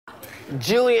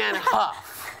Julianne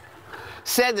Hough,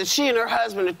 said that she and her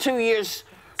husband of 2 years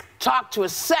talked to a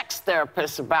sex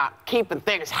therapist about keeping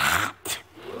things hot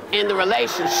in the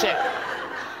relationship.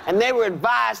 And they were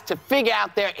advised to figure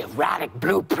out their erotic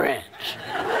blueprint.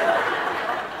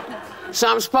 So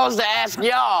I'm supposed to ask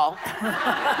y'all,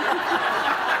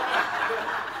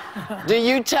 do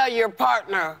you tell your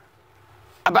partner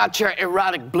about your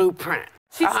erotic blueprint?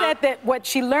 She said that what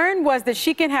she learned was that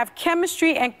she can have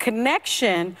chemistry and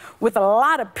connection with a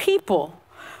lot of people,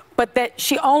 but that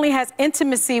she only has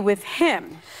intimacy with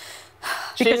him.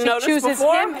 Because she chooses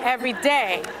him every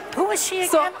day. Who is she again?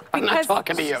 So, I'm not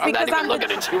talking to you. I'm not even looking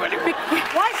at you anymore.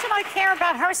 Why should I care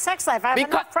about her sex life? I have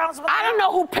enough problems with I don't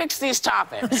know who picks these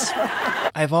topics.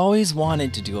 I've always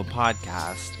wanted to do a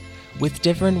podcast with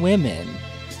different women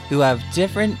who have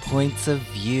different points of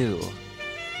view.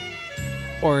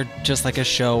 Or just like a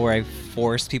show where I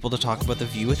force people to talk about The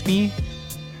View with me.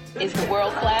 Is the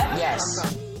world flat?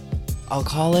 Yes. I'll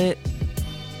call it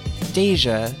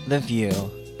Deja The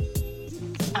View.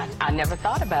 I never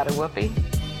thought about it, Whoopi.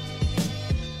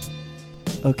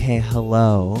 Okay,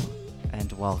 hello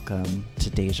and welcome to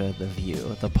Deja The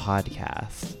View, the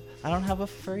podcast. I don't have a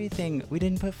furry thing. We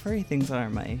didn't put furry things on our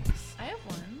mics. I have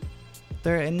one.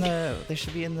 They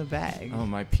should be in the bag. Oh,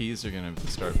 my peas are gonna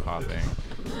start popping.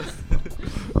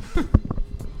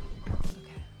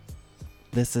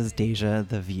 This is Deja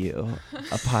The View,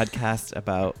 a podcast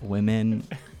about women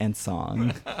and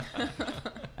song.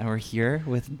 And we're here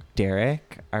with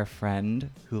Derek, our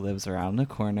friend who lives around the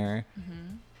corner,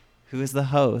 who is the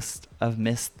host of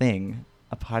Miss Thing,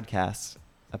 a podcast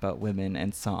about women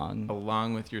and song.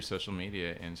 Along with your social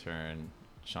media intern,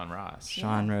 Sean Ross.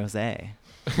 Sean Rose.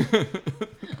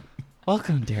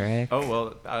 Welcome, Derek. Oh,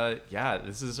 well, yeah,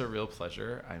 this is a real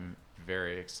pleasure. I'm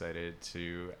very excited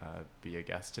to be a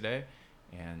guest today.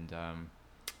 And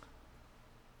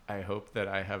I hope that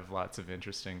I have lots of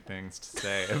interesting things to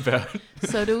say about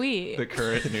So do we. the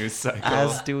current news cycle.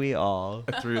 As do we all.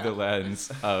 Through the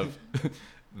lens of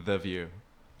The View.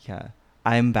 Yeah.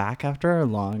 I'm back after a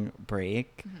long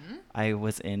break. I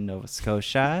was in Nova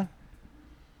Scotia.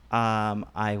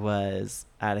 I was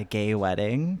at a gay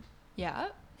wedding. Yeah.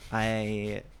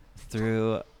 I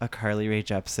threw a Carly Rae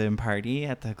Jepsen party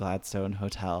at the Gladstone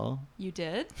Hotel. You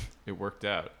did? It worked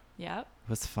out. Yep. It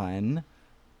was fun.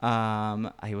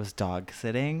 I was dog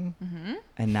sitting.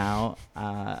 And now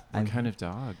What kind of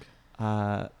dog?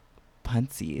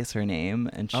 Punsy is her name,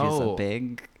 and she's a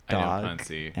big dog. I know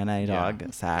Punsy. And I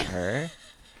dog sat her.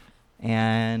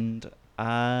 And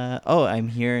I'm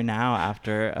here now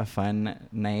after a fun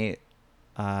night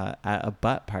at a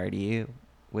butt party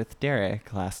with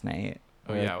Derek last night.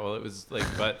 Oh, yeah. Well, it was like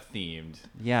butt themed.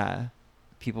 Yeah.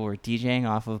 People were DJing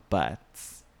off of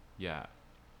butts. Yeah.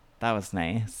 That was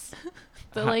nice.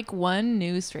 But like one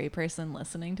new straight person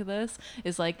listening to this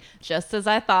is like, just as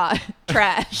I thought,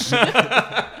 trash.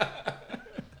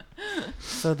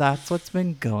 So that's what's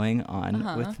been going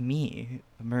on with me.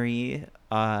 Marie,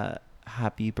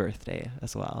 happy birthday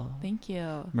as well. Thank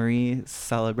you. Marie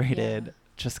celebrated. Yeah.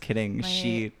 Just kidding.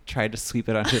 She tried to sweep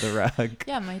it under the rug.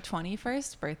 Yeah, my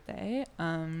 21st birthday.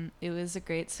 It was a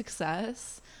great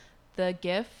success. The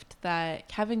gift that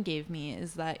Kevin gave me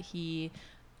is that he,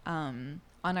 on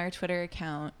our Twitter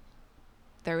account,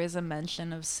 there was a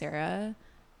mention of Sarah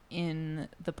in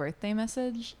the birthday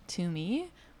message to me,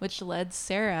 which led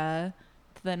Sarah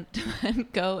to then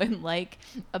go and like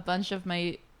a bunch of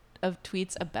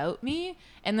tweets about me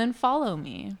and then follow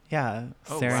me. Yeah.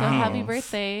 Oh, Sarah. So Haynes. happy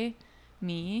birthday,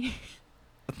 me.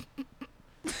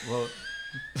 Well,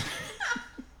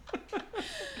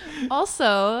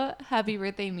 also, happy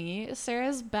birthday, me.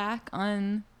 Sarah's back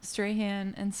on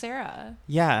Strahan and Sarah.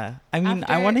 Yeah. I mean,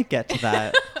 I want to get to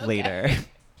that later.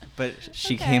 But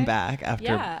she came back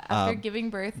after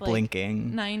giving birth like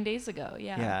blinking 9 days ago.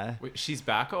 Yeah. Yeah. wait, she's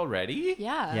back already?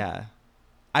 Yeah. Yeah.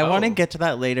 I want to get to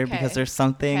that later because there's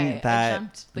something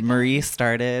that Marie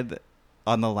started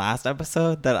on the last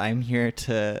episode that I'm here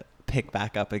to pick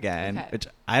back up again, which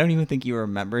I don't even think you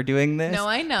remember doing this. No,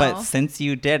 I know. But since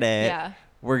you did it,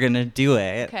 we're going to do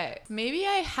it. Okay. Maybe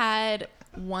I had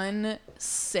one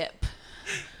sip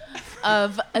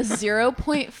of a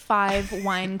 0.5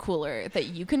 wine cooler that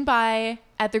you can buy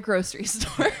at the grocery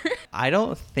store. I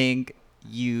don't think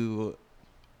you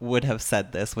would have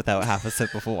said this without half a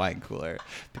sip of a wine cooler,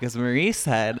 because Marie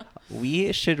said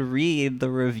we should read the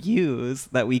reviews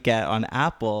that we get on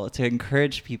Apple to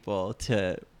encourage people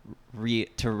to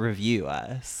review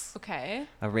us. Okay.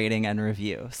 A rating and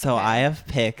review. So Okay. I have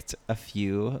picked a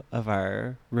few of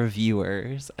our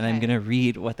reviewers, and I'm Okay. going to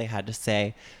read what they had to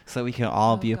say so we can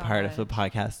all Oh, be a part of the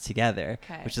God. podcast together,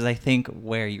 Okay. which is, I think,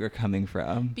 where you were coming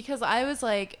from. Because I was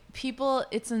like,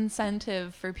 it's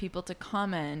incentive for people to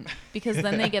comment because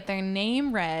then they get their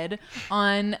name read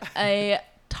on a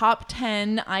top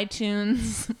 10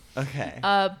 iTunes Okay.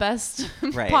 best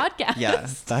Right. podcast. Yeah,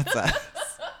 that's us.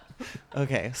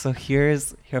 Okay, so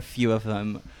here's a few of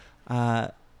them.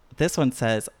 This one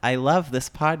says, I love this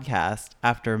podcast.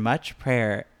 After much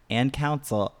prayer and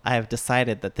counsel, I have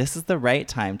decided that this is the right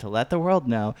time to let the world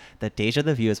know that Deja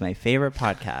the View is my favorite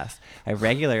podcast. I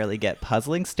regularly get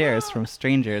puzzling stares from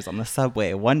strangers on the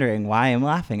subway, wondering why I'm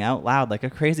laughing out loud like a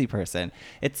crazy person.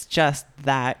 It's just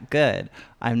that good.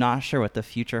 I'm not sure what the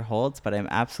future holds, but I'm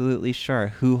absolutely sure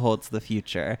who holds the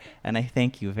future. And I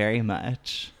thank you very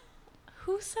much.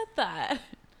 Who said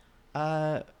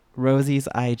that? Rosie's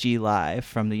IG Live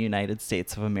from the United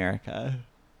States of America.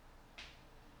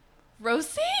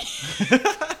 Rosie?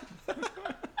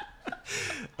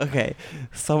 Okay,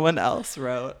 someone else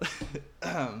wrote,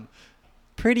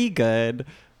 pretty good.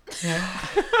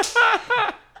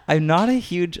 I'm not a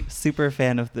huge super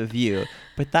fan of The View,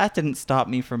 but that didn't stop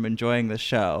me from enjoying the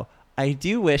show. I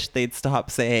do wish they'd stop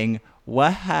saying,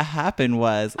 what happened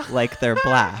was, like they're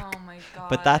black. Oh my God.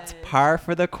 But that's par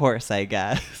for the course, I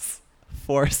guess.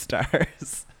 4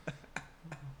 stars.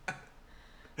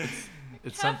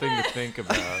 It's something to think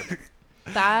about.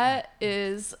 That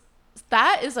is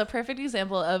a perfect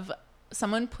example of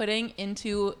someone putting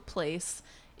into place,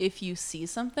 if you see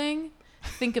something,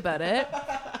 think about it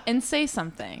and say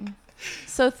something.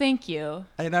 So thank you.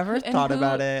 I never And thought who-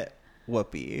 about it.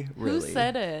 Whoopi, really. Who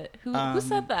said it? Who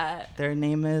said that? Their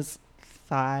name is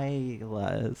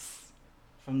Thylas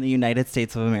from the United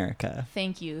States of America.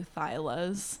 Thank you,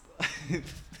 Thylas.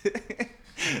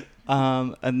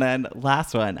 And then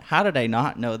last one. How did I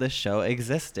not know this show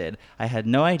existed? I had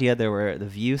no idea there were The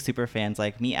View super fans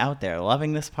like me out there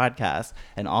loving this podcast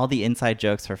and all the inside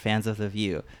jokes for fans of The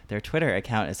View. Their Twitter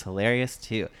account is hilarious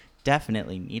too.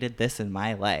 Definitely needed this in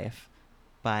my life.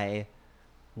 By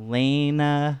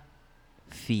Lena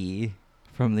Fee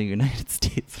from the United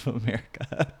States of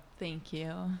America. Thank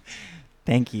you.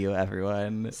 Thank you,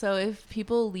 everyone. So if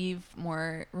people leave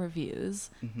more reviews,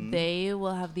 Mm-hmm. they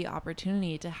will have the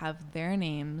opportunity to have their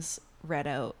names read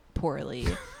out poorly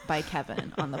by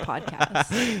Kevin on the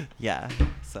podcast. Yeah.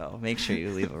 So make sure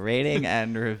you leave a rating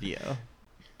and review.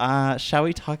 Shall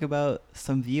we talk about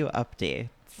some View updates?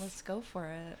 Let's go for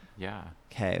it. Yeah.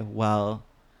 Okay. Well,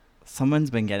 someone's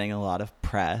been getting a lot of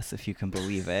press, if you can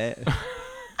believe it.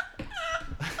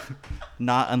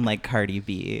 Not unlike Cardi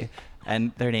B.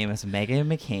 And their name is Meghan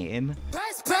McCain.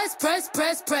 Press, press, press,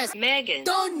 press, press. Megan.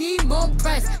 Don't need more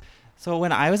press. So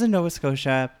when I was in Nova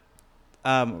Scotia,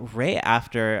 right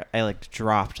after I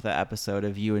dropped the episode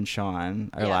of You and Sean,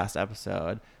 our Yeah. last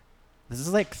episode, this is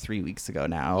 3 weeks ago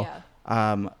now.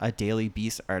 Yeah. A Daily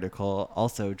Beast article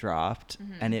also dropped,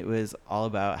 and it was all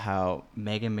about how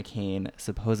Meghan McCain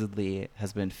supposedly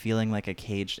has been feeling like a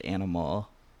caged animal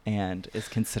and is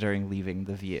considering leaving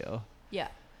The View. Yeah.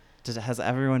 Has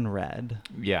everyone read?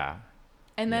 Yeah.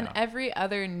 And then Yeah. every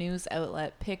other news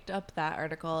outlet picked up that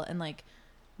article and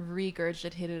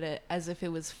regurgitated it as if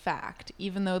it was fact,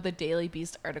 even though the Daily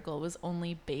Beast article was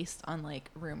only based on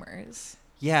rumors.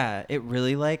 Yeah, it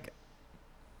really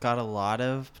got a lot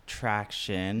of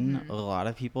traction. A lot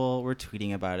of people were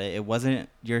tweeting about it. It wasn't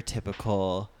your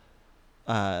typical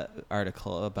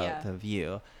article about Yeah. The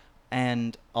View.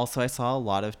 And also I saw a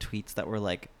lot of tweets that were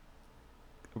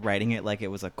writing it like it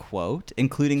was a quote,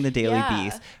 including the Daily Yeah.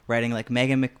 Beast, writing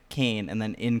Meghan McCain, and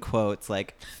then in quotes I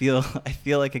feel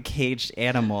like a caged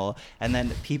animal. And then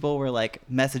people were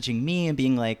messaging me and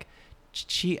being I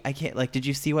can't did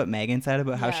you see what Meghan said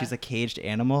about how Yeah. she's a caged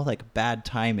animal? Bad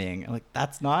timing. I'm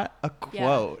that's not a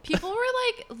quote. People were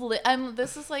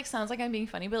this is sounds like I'm being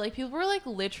funny, but people were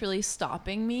literally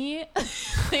stopping me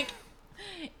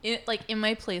in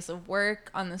my place of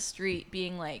work, on the street,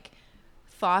 being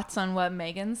thoughts on what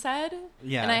Meghan said.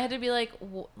 Yeah. And I had to be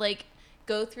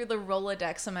go through the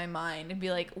Rolodex in my mind and be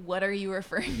what are you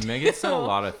referring to? Meghan said a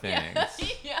lot of things.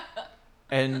 Yeah.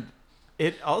 And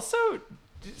it also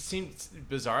seems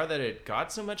bizarre that it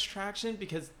got so much traction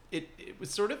because it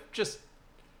was sort of just,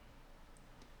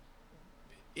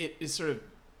 it is sort of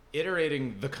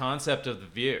iterating the concept of The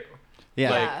View.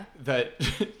 Yeah. That,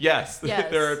 yes, Yes.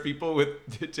 there are people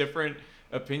with different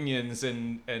opinions,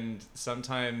 and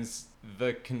sometimes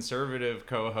the conservative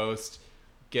co-host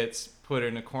gets put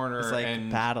in a corner It's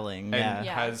and battling. and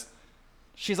Yeah. has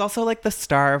She's also like the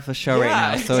star of the show right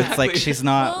now, so it's like she's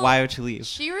not. Well, why would she leave?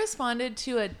 She responded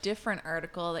to a different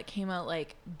article that came out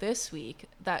like this week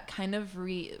that kind of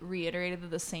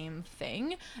reiterated the same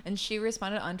thing, and she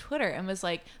responded on Twitter and was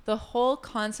like, the whole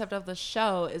concept of the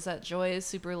show is that Joy is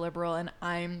super liberal and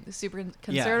I'm super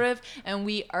conservative, and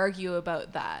we argue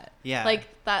about that. Yeah, like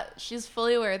that. She's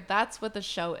fully aware that's what the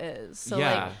show is. So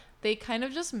like they kind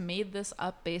of just made this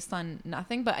up based on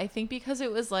nothing, but I think because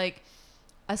it was like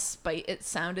it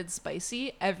sounded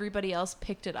spicy, everybody else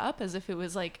picked it up as if it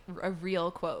was like a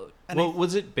real quote. Well,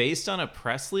 was it based on a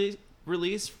press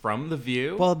release from The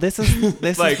View? Well, this is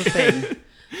the thing.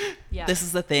 Yeah. This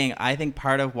is the thing. I think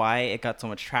part of why it got so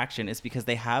much traction is because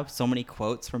they have so many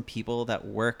quotes from people that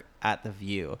work at The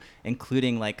View,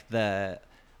 including like I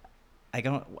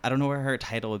don't know where her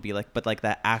title would be, like, but like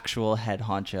the actual head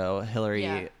honcho,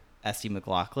 Hillary Esty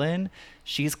McLaughlin,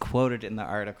 she's quoted in the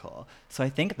article. So I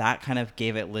think that kind of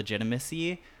gave it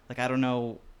legitimacy. Like, I don't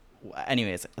know.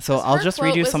 Anyways, so I'll just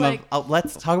read you some of...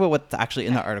 let's talk about what's actually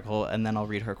in the article, and then I'll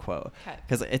read her quote.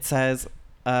 Because it says,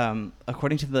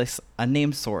 according to this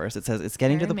unnamed source, it says, it's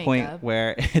getting to the point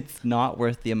where it's not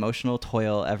worth the emotional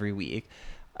toil every week,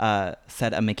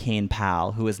 said a McCain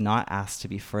pal who was not asked to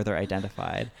be further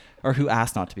identified, or who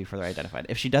asked not to be further identified.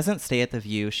 If she doesn't stay at The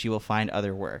View, she will find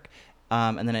other work.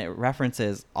 And then it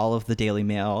references all of the Daily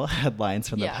Mail headlines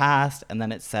from the past. And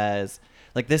then it says,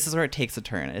 like, this is where it takes a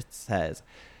turn. It says,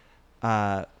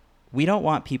 we don't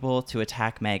want people to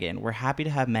attack Meghan. We're happy to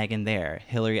have Meghan there.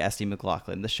 Hillary Esty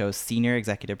McLaughlin, the show's senior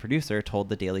executive producer, told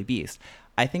the Daily Beast.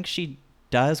 I think she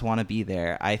does want to be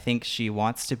there. I think she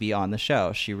wants to be on the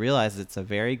show. She realizes it's a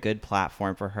very good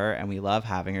platform for her, and we love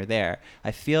having her there.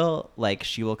 I feel like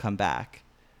she will come back.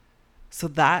 So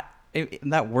that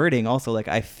wording also, like,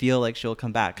 I feel like she'll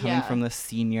come back, coming from the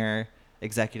senior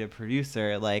executive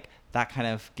producer, like, that kind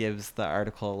of gives the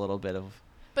article a little bit of...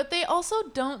 But they also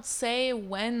don't say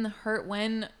when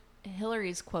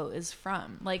Hillary's quote is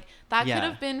from. Like, that could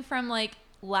have been from, like,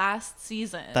 last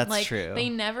season. That's like, true. They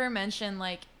never mention,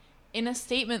 like, in a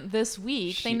statement this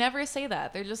week, they never say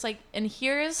that. They're just like, and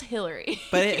here's Hillary.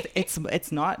 But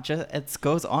it's not just, it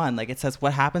goes on. Like, it says,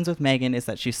 what happens with Meghan is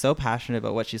that she's so passionate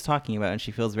about what she's talking about, and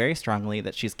she feels very strongly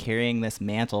that she's carrying this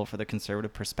mantle for the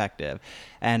conservative perspective,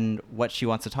 and what she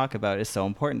wants to talk about is so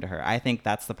important to her. I think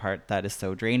that's the part that is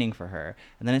so draining for her.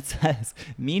 And then it says,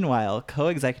 meanwhile,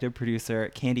 co-executive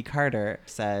producer Candy Carter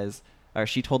says, or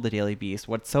she told the Daily Beast,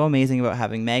 what's so amazing about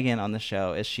having Meghan on the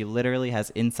show is she literally has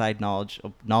inside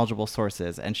knowledgeable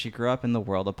sources, and she grew up in the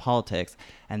world of politics,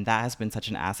 and that has been such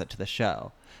an asset to the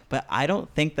show. But I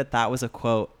don't think that was a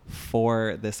quote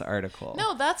for this article.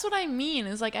 No, that's what I mean.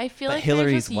 Is like, I feel like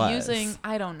Hillary's they're just using,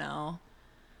 I don't know.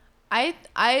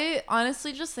 I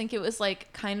honestly just think it was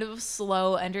like kind of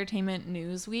slow entertainment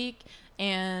news week,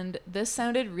 and this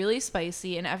sounded really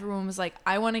spicy, and everyone was like,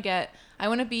 I want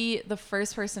to be the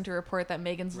first person to report that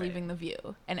Meghan's leaving The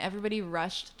View. And everybody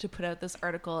rushed to put out this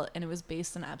article, and it was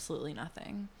based on absolutely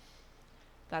nothing.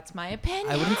 That's my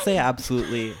opinion. I wouldn't say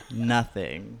absolutely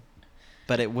nothing,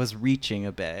 but it was reaching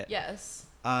a bit. Yes.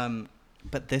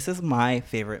 But this is my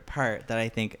favorite part that I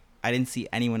think I didn't see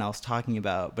anyone else talking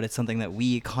about, but it's something that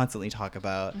we constantly talk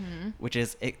about, which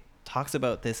is it talks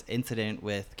about this incident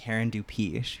with Karen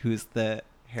Dupiche, who's the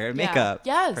hair and makeup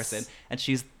person. And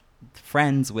she's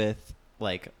friends with,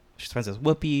 like, she's friends with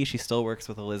Whoopi. She still works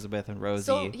with Elizabeth and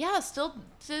Rosie. Still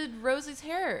did Rosie's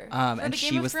hair for and the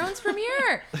Game of Thrones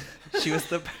premiere. She was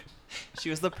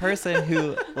the person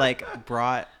who, like,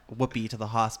 brought Whoopi to the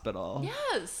hospital.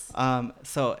 Yes.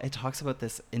 So it talks about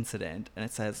this incident, and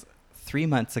it says, 3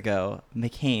 months ago,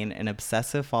 McCain, an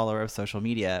obsessive follower of social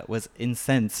media, was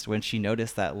incensed when she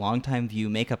noticed that longtime View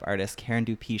makeup artist Karen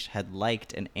Dupiche had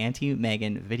liked an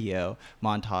anti-Meghan video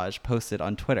montage posted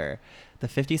on Twitter. The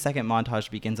 50-second montage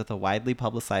begins with a widely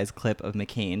publicized clip of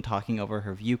McCain talking over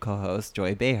her View co-host,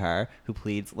 Joy Behar, who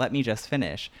pleads, "Let me just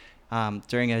finish,"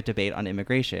 during a debate on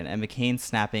immigration, and McCain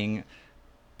snapping,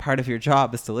 "Part of your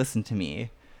job is to listen to me."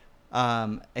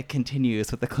 It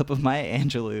continues with a clip of Maya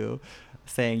Angelou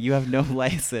saying, "You have no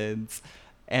license,"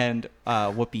 and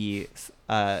Whoopi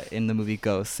in the movie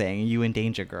Ghost saying, "You in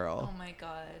danger, girl." Oh my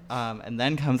god. And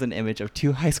then comes an image of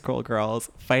two high school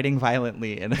girls fighting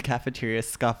violently in a cafeteria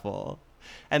scuffle.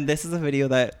 And this is a video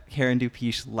that Karen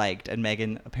Dupiche liked, and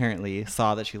Meghan apparently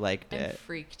saw that she liked it. And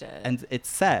freaked it. And it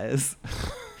says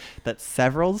that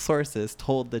several sources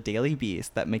told the Daily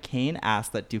Beast that McCain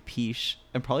asked that Dupiche,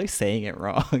 I'm probably saying it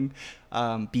wrong,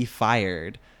 be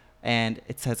fired. And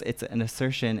it says it's an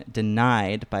assertion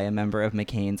denied by a member of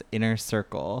McCain's inner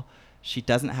circle. She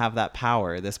doesn't have that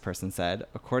power, this person said.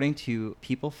 According to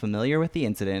people familiar with the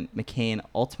incident, McCain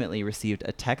ultimately received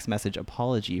a text message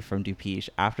apology from Dupiche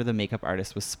after the makeup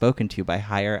artist was spoken to by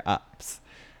higher ups.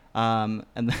 And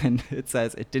then it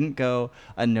says it didn't go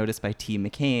unnoticed by Team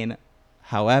McCain,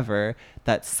 however,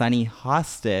 that Sunny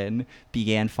Hostin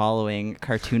began following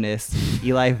cartoonist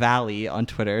Eli Valley on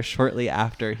Twitter shortly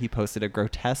after he posted a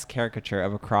grotesque caricature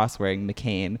of a cross-wearing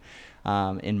McCain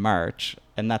in March.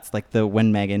 And that's like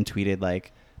when Meghan tweeted,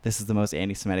 like, this is the most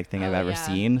anti-Semitic thing I've ever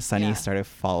seen. Sunny started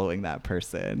following that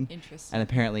person. Interesting. And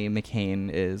apparently McCain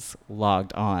is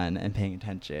logged on and paying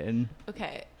attention.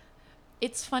 Okay.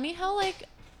 It's funny how, like,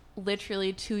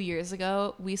 literally 2 years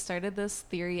ago, we started this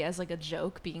theory as, like, a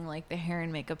joke, being like the hair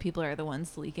and makeup people are the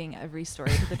ones leaking every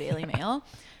story to the Daily Mail.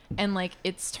 And, like,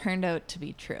 it's turned out to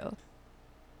be true.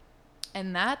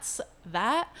 And that's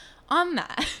that on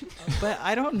that. But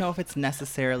I don't know if it's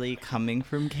necessarily coming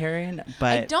from Karen,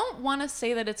 but I don't want to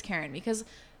say that it's Karen, because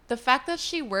the fact that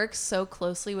she works so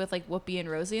closely with, like, Whoopi and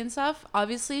Rosie and stuff,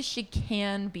 obviously she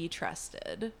can be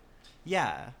trusted.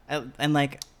 yeah. And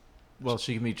like, Well,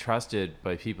 she can be trusted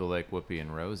by people like Whoopi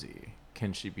and Rosie.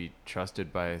 Can she be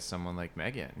trusted by someone like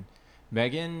Meghan?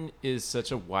 Meghan is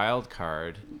such a wild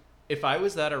card. If I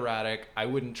was that erratic, I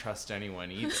wouldn't trust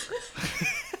anyone either.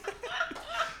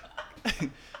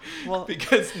 well,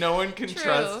 Because no one can True.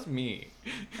 trust me.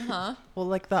 Uh-huh. well,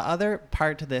 like the other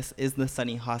part to this is the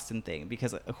Sunny Hostin thing,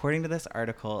 because according to this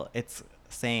article, it's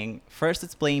saying first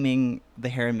it's blaming the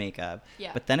hair and makeup,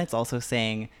 Yeah. but then it's also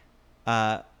saying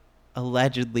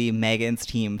allegedly Meghan's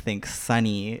team thinks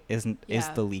Sunny is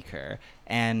the leaker,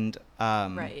 and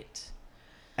Right.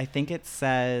 I think it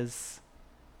says.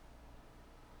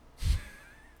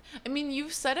 I mean,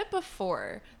 you've said it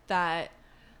before that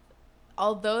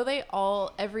although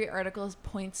every article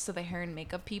points to the hair and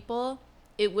makeup people,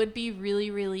 it would be really,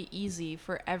 really easy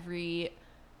for every,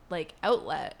 like,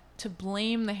 outlet to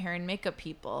blame the hair and makeup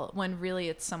people when really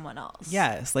it's someone else.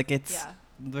 Yes, like it's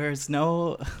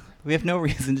we have no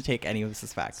reason to take any of this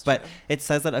as facts. But true. it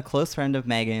says that a close friend of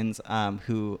Meghan's,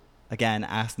 who again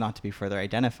asked not to be further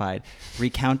identified,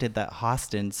 recounted that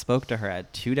Hostin spoke to her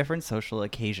at 2 different social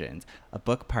occasions, a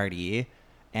book party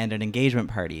and an engagement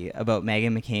party, about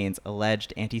Meghan McCain's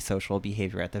alleged antisocial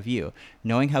behavior at The View.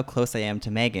 Knowing how close I am to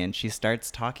Meghan, she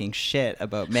starts talking shit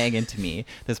about Meghan to me,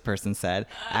 this person said,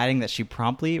 adding that she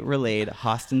promptly relayed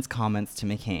Hostin's comments to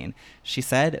McCain. She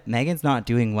said, Meghan's not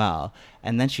doing well,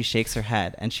 and then she shakes her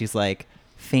head, and she's like,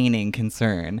 feigning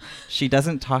concern. She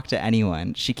doesn't talk to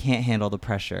anyone. She can't handle the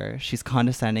pressure. She's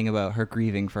condescending about her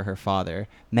grieving for her father.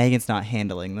 Meghan's not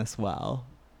handling this well.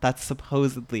 That's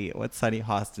supposedly what Sunny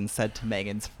Hostin said to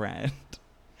Meghan's friend.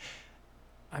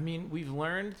 I mean, we've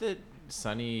learned that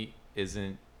Sunny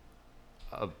isn't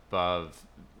above,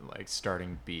 like,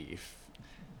 starting beef.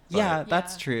 Yeah, But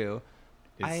that's true.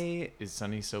 Is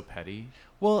Sunny so petty?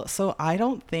 Well, so I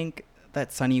don't think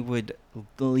that Sunny would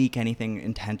leak anything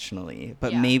intentionally,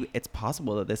 but Yeah. maybe it's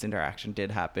possible that this interaction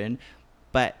did happen.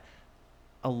 But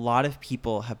a lot of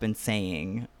people have been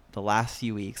saying the last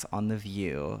few weeks on The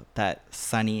View that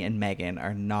Sunny and Meghan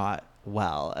are not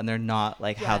well, and they're not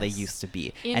like how they Yes. used to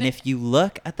be. In- And if you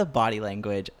look at the body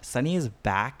language, Sunny's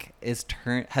back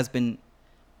has been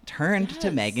turned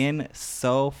to Yes. Meghan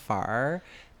so far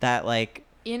that, like,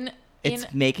 In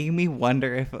it's making me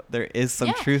wonder if there is some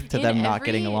Yeah, truth to in them not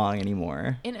getting every- along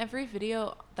anymore. in every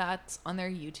video that's on their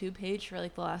YouTube page for,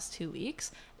 like, the last 2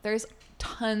 weeks, there's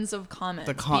tons of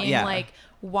comments being yeah. like,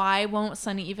 why won't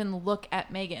Sunny even look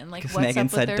at Meghan? Like, Because what's Meghan up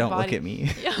with said, their "Don't body? look at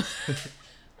me." Yeah.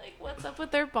 Like, what's up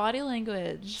with their body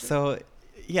language? So,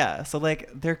 yeah. So, like,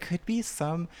 there could be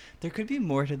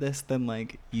more to this than,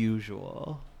 like,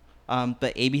 usual.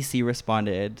 But ABC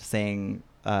responded saying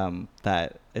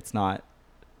that it's not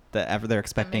that they're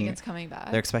expecting Meghan's coming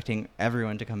back. They're expecting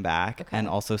everyone to come back, Okay. and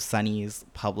also Sunny's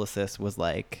publicist was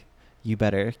like, "You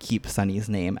better keep Sunny's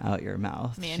name out your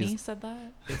mouth." Manny She's- said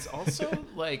that. It's also,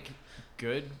 like,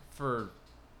 good for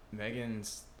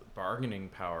Meghan's bargaining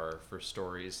power for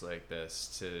stories like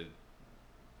this to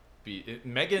be...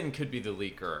 Meghan could be the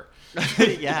leaker.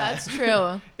 yeah. That's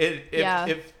true. Yeah.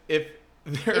 If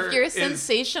If you're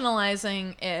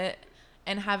sensationalizing it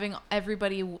and having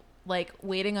everybody, like,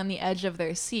 waiting on the edge of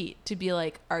their seat to be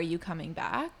like, are you coming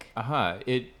back?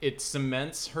 It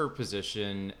cements her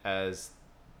position as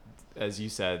you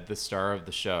said, the star of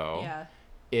the show. Yeah.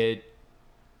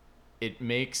 It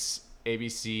makes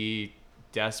ABC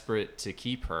desperate to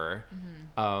keep her.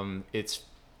 Mm-hmm.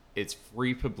 It's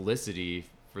free publicity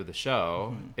for the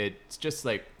show. It's just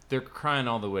like they're crying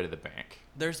all the way to the bank.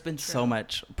 There's been so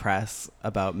much press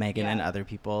about Meghan Yeah. and other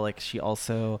people. Like, she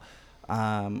also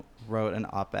wrote an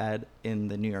op-ed in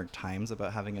the New York Times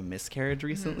about having a miscarriage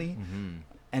recently.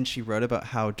 And she wrote about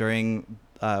how during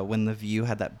when The View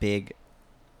had that big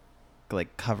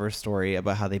like cover story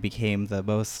about how they became the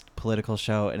most political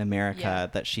show in America,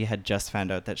 that she had just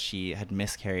found out that she had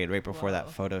miscarried right before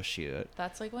that photo shoot.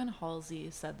 That's like when Halsey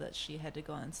said that she had to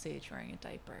go on stage wearing a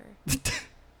diaper.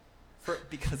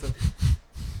 Because of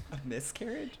a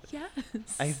miscarriage? Yes.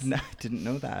 I didn't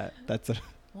know that.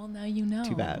 Well, now you know.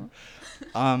 Too bad.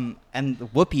 And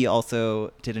Whoopi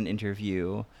also did an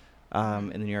interview in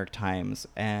the New York Times,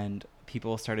 and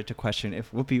people started to question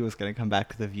if Whoopi was going to come back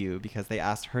to The View because they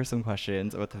asked her some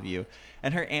questions about The View.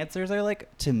 And her answers are,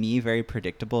 like, to me, very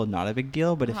predictable, not a big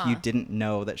deal. But if you didn't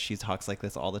know that she talks like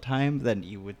this all the time, then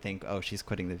you would think, oh, she's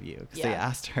quitting The View. Because they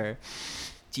asked her,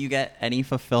 do you get any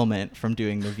fulfillment from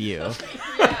doing The View?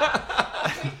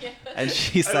 And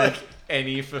she said...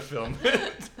 any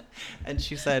fulfillment? And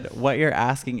she said, what you're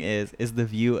asking is The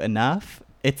View enough?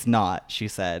 It's not, she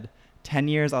said. 10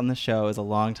 years on the show is a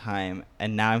long time,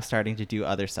 and now I'm starting to do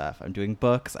other stuff. I'm doing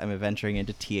books, I'm venturing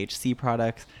into THC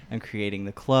products, I'm creating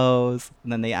the clothes.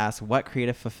 And then they asked, what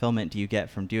creative fulfillment do you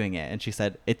get from doing it? And she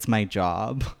said, it's my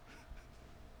job.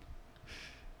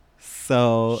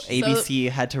 So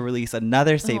ABC had to release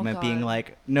another statement being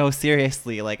like, no,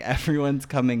 seriously, like everyone's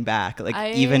coming back.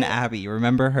 Like even Abby,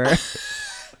 remember her?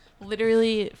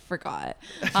 Literally forgot.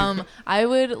 I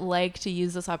would like to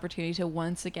use this opportunity to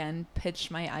once again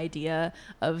pitch my idea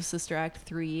of Sister Act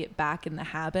 3 back in the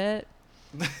habit.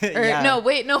 That's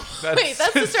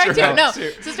Sister Act 2. No,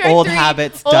 Sister Act 3. Old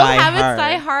habits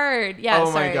die hard. Yeah,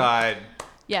 oh my God.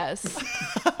 Yes.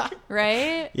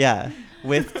 Right? Yeah.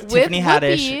 With Tiffany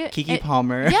Haddish, Keke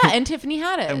Palmer. Yeah, and Tiffany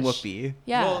Haddish. And Whoopi.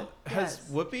 Yeah. Well, has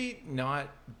Whoopi not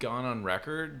gone on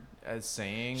record as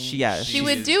saying she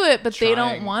would do it, but they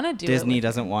don't want to do it. Disney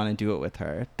doesn't want to do it with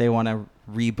her. They want to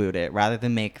reboot it. Rather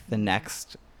than make the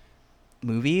next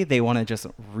movie, they want to just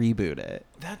reboot it.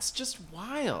 That's just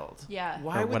wild. Yeah.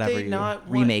 Why would they not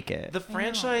remake it? The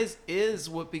franchise is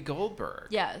Whoopi Goldberg.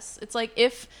 Yes. It's like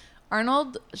if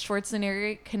Arnold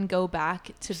Schwarzenegger can go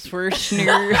back to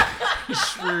Schwarzenegger.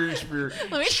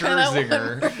 Let me try that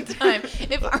one more time.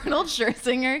 If Arnold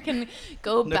Schwarzenegger can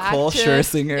go back to Nicole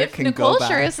Scherzinger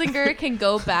can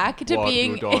go back to what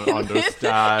being you don't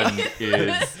understand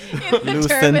is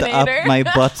loosened up my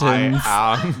buttons,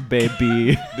 I am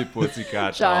baby. The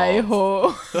Pussycat Jai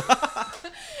Dolls. ho.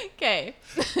 Okay.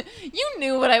 You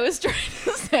knew what I was trying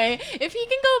to say. If he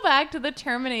can go back to the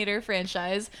Terminator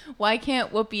franchise, why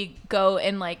can't Whoopi go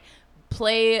and like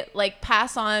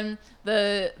pass on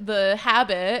the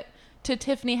habit to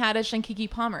Tiffany Haddish and Keke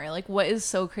Palmer? Like, what is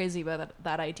so crazy about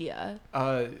that idea?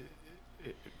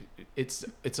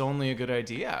 It's only a good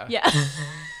idea. Yeah.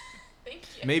 Thank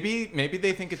you. Maybe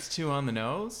they think it's too on the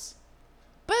nose.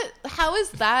 But how is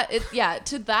that?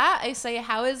 To that I say,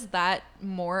 how is that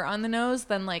more on the nose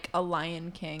than like a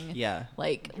Lion King? Yeah.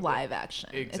 Like live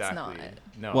action. Exactly. It's not.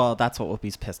 No. Well, that's what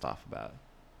Whoopi's pissed off about.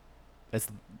 These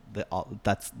are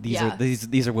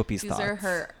Whoopi's thoughts. These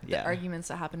are the arguments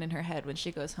that happen in her head when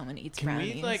she goes home and eats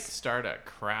brownies. Can we start a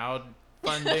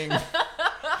crowdfunding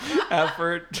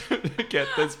effort to get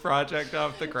this project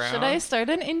off the ground? Should I start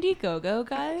an Indiegogo,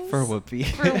 guys? For Whoopi.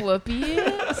 For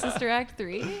Whoopi, Sister Act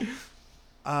 3.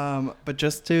 But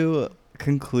just to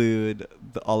conclude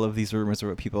all of these rumors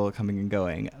about people coming and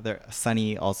going,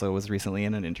 Sunny also was recently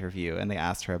in an interview and they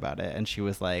asked her about it and she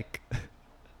was like,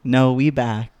 no, we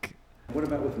back. What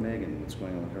about with Megan? What's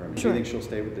going on with her? Do you think she'll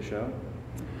stay with the show?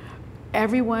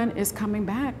 Everyone is coming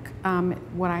back.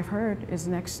 What I've heard is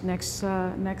next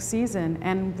season,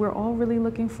 and we're all really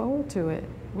looking forward to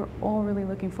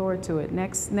it.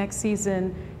 Next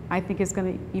season, I think it's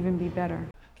going to even be better.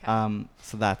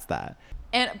 So that's that.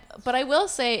 But I will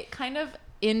say, kind of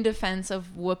in defense of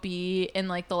Whoopi in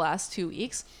like the last 2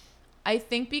 weeks, I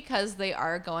think because they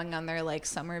are going on their like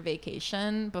summer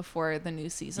vacation before the new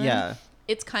season. Yeah.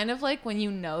 It's kind of like when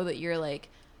you know that you're like,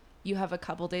 you have a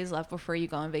couple days left before you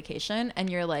go on vacation and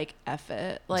you're like, F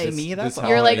it. Like, to me, that's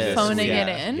you're all like it is. phoning it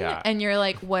in and you're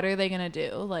like, what are they going to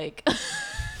do? Like,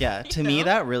 yeah, to me,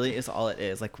 that really is all it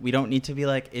is. Like, we don't need to be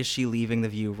like, is she leaving The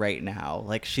View right now?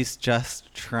 Like, she's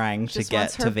just trying to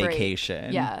get to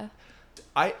vacation. Yeah.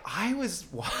 I was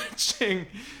watching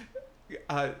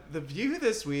The View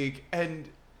this week and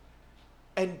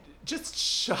just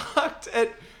shocked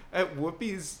at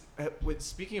Whoopi's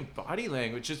speaking of body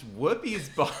language, just Whoopi's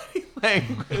body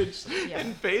language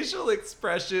and facial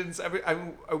expressions.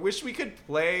 I wish we could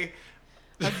play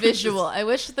a visual. I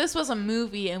wish this was a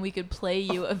movie and we could play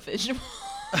you a visual.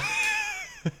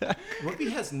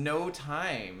 Whoopi has no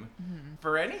time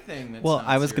for anything. That's Well, not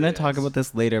I was going to talk serious. about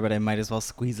this later, but I might as well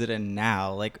squeeze it in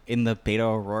now. Like in the Beto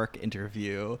O'Rourke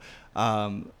interview,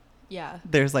 Yeah.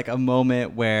 there's like a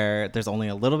moment where there's only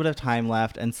a little bit of time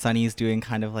left and Sunny's doing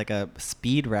kind of like a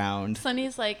speed round.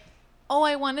 Sunny's like, oh,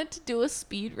 I wanted to do a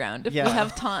speed round if we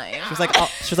have time. She's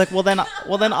like, well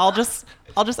then I'll just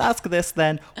ask this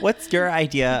then. What's your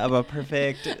idea of a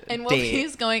perfect And date?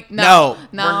 Whoopi's going, no,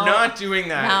 We're not doing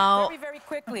that. no. Very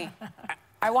quickly.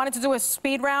 I wanted to do a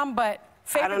speed round, but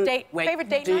favorite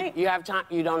date night? You have time?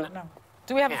 You don't? No.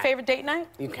 Do we have a favorite date night?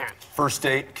 You can't. First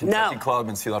date, Kentucky No. Club,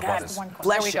 and Sea Life God, Lettuce.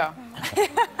 bless There you.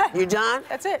 You done?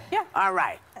 That's it. Yeah. All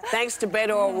right. Thanks to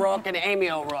Beto O'Rourke and Amy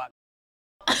O'Rourke.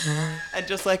 And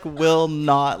just like will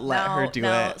not let her do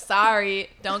it. Sorry.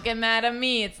 Don't get mad at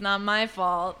me. It's not my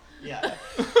fault. Yeah.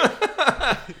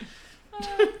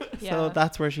 Yeah. So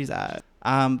that's where she's at.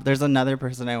 There's another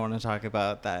person I want to talk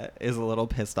about that is a little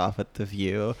pissed off at The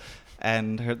View,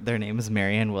 and their name is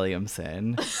Marianne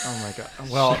Williamson. Oh my god.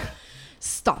 Well,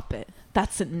 Stop it.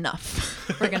 That's enough.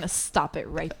 We're going to stop it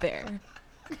right there.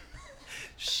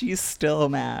 She's still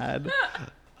mad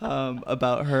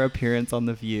about her appearance on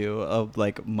The View of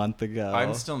like a month ago.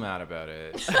 I'm still mad about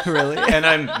it. Really? And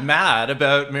I'm mad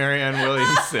about Marianne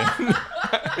Williamson.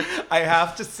 I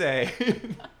have to say.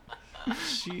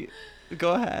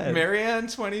 Go ahead. Marianne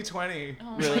 2020.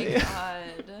 Oh Really? my God.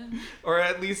 Or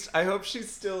at least I hope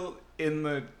she's still in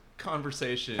the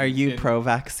conversation. Are you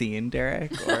pro-vaccine,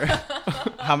 Derek? Or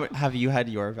have you had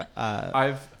your?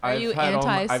 I've you had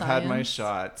I've had my anti-science?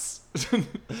 shots.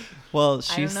 Well,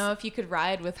 I don't know if you could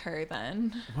ride with her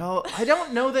then. Well, I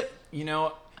don't know that,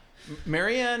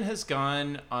 Marianne has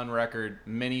gone on record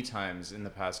many times in the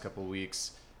past couple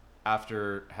weeks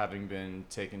after having been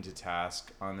taken to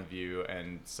task on The View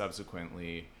and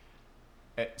subsequently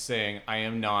saying, I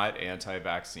am not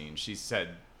anti-vaccine. She said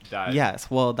that. Yes,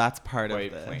 well, that's part of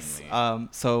quite this. plainly.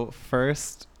 So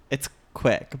first, it's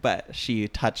quick, but she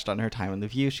touched on her time on The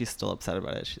View. She's still upset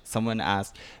about it. Someone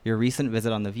asked, your recent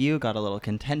visit on The View got a little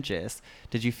contentious.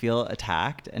 Did you feel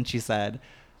attacked? And she said,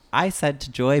 I said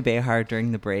to Joy Behar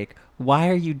during the break, why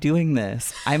are you doing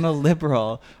this? I'm a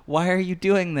liberal. Why are you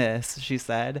doing this? She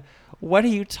said. What are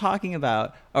you talking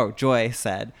about? Oh, Joy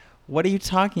said, what are you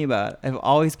talking about? I've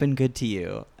always been good to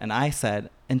you. And I said,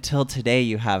 until today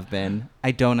you have been.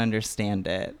 I don't understand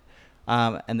it.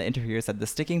 And the interviewer said the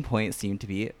sticking point seemed to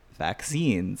be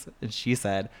vaccines. And she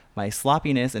said, my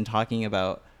sloppiness in talking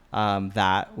about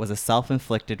that was a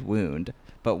self-inflicted wound.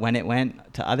 But when it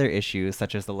went to other issues,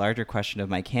 such as the larger question of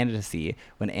my candidacy,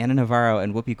 when Anna Navarro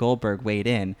and Whoopi Goldberg weighed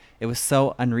in, it was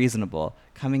so unreasonable.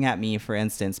 Coming at me, for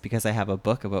instance, because I have a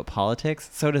book about politics,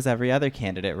 so does every other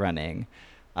candidate running.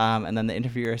 And then the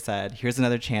interviewer said, here's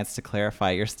another chance to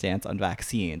clarify your stance on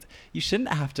vaccines. You shouldn't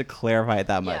have to clarify it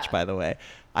that much, by the way.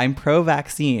 I'm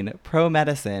pro-vaccine,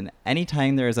 pro-medicine.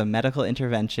 Anytime there is a medical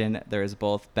intervention, there is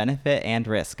both benefit and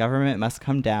risk. Government must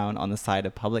come down on the side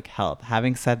of public health.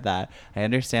 Having said that, I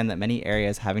understand that many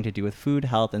areas having to do with food,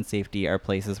 health, and safety are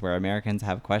places where Americans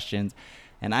have questions,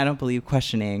 and I don't believe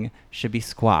questioning should be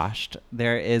squashed.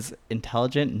 There is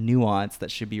intelligent nuance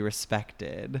that should be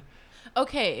respected.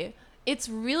 Okay. It's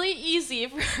really easy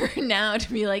for her now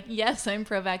to be like, yes, I'm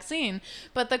pro-vaccine.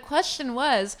 But the question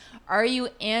was, are you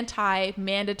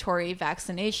anti-mandatory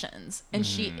vaccinations? And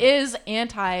she is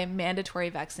anti-mandatory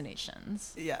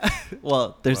vaccinations. Yeah.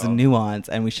 Well, there's a nuance,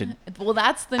 and we should Well,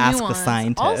 that's the ask nuance. the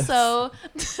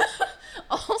scientists.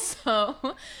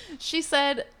 Also, she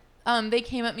said they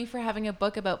came at me for having a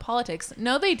book about politics.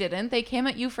 No, they didn't. They came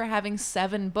at you for having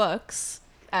 7 books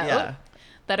out. Yeah.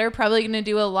 That are probably going to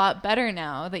do a lot better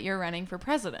now that you're running for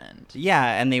president.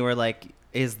 Yeah, and they were like,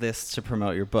 is this to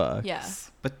promote your books? Yeah.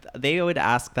 But they would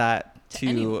ask that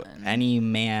to any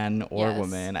man or Yes.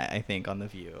 woman, I think, on The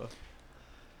View.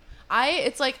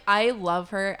 It's like, I love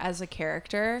her as a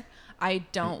character. I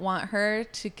don't want her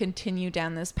to continue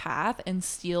down this path and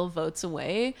steal votes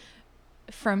away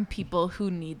from people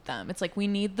who need them. It's like, we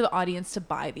need the audience to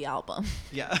buy the album.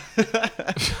 Yeah.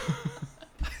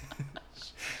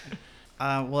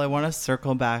 Well, I want to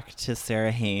circle back to Sarah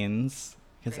Haynes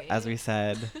because, as we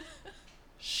said,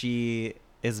 she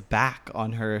is back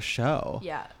on her show.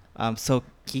 Yeah. So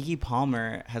Keke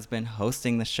Palmer has been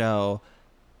hosting the show.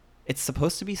 It's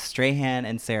supposed to be Strahan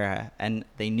and Sarah, and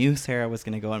they knew Sarah was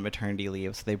going to go on maternity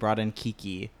leave, so they brought in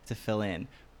Keke to fill in.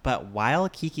 But while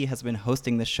Keke has been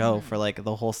hosting the show for like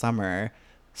the whole summer,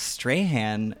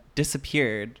 Strahan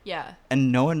disappeared. Yeah.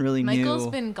 And no one really knew. Michael's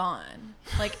been gone.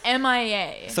 Like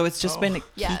MIA. So it's just been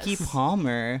Yes. Keke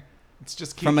Palmer It's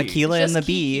just Kiki. From Akeelah and the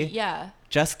Bee. Yeah.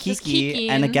 Just Kiki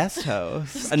and a guest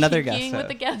host. Just Another guest host. with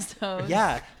the guest host.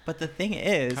 Yeah, but the thing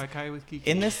is, Kai with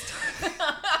Kiki. in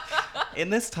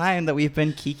this time that we've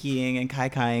been kikiing and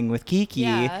kai-kaiing with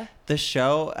Kiki, the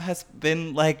show has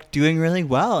been like doing really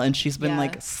well, and she's been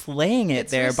like slaying it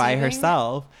there by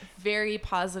herself. Very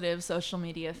positive social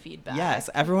media feedback. Yes,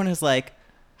 everyone is like,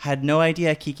 had no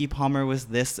idea Keke Palmer was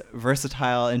this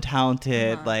versatile and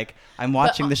talented. Like, I'm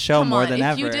watching the show more than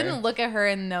ever. If you didn't look at her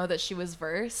and know that she was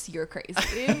verse, you're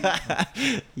crazy.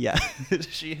 Yeah,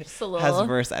 she has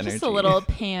verse energy. Just a little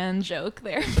pan joke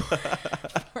there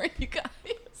for you guys.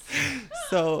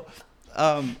 So,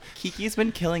 Kiki's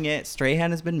been killing it.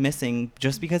 Strahan has been missing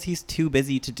just because he's too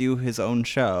busy to do his own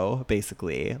show,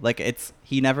 basically. Like,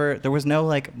 there was no,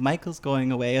 like, Michael's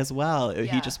going away as well.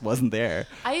 Yeah. He just wasn't there.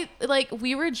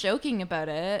 We were joking about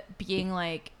it, being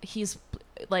like, he's,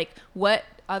 like, what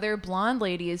other blonde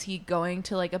lady is he going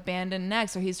to, like, abandon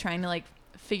next? Or he's trying to, like,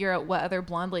 figure out what other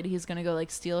blonde lady he's gonna go, like,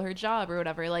 steal her job or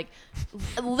whatever. Like,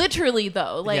 literally,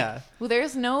 though. Like, well,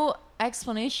 there's no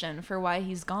explanation for why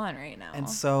he's gone right now. And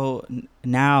so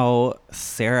now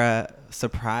Sarah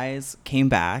Surprise came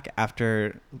back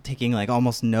after taking like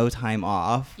almost no time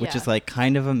off, which is like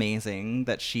kind of amazing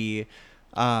that she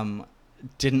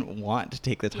didn't want to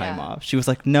take the time off. She was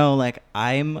like, no, like,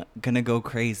 I'm gonna go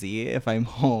crazy if I'm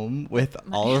home with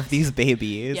all of these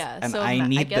babies. And so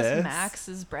I guess Max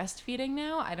is breastfeeding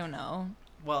now. I don't know.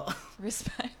 Well,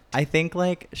 respect. I think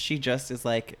like she just is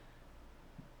like,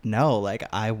 no, like,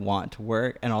 I want to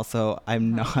work, and also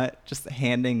I'm not just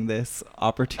handing this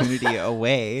opportunity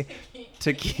away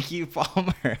to Keke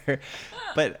Palmer.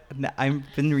 But I've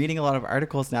been reading a lot of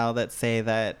articles now that say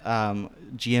that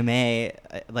GMA,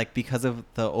 like, because of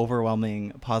the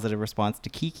overwhelming positive response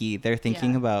to Keke, they're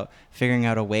thinking about figuring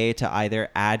out a way to either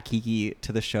add Keke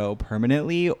to the show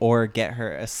permanently or get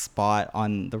her a spot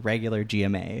on the regular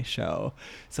GMA show.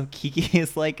 So Keke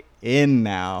is like in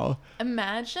now.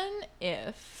 Imagine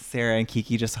if Sarah and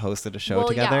Keke just hosted a show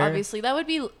together. Yeah, obviously that would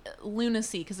be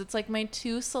lunacy, because it's like my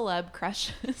two celeb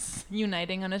crushes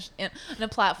uniting on a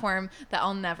platform that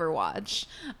I'll never watch.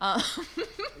 But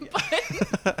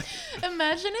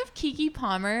imagine if Keke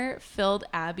Palmer filled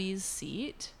Abby's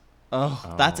seat.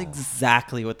 Oh, that's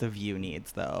exactly what The View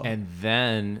needs, though. And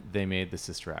then they made the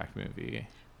Sister Act movie.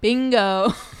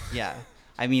 Bingo. Yeah.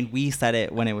 I mean, we said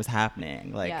it when it was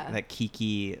happening, like that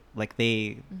Keke, like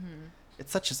they,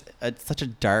 it's such a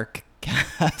dark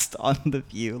cast on The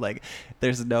View. Like,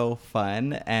 there's no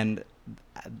fun, and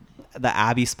the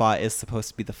Abby spot is supposed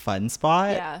to be the fun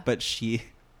spot, but she.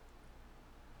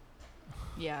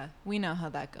 Yeah, we know how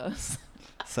that goes.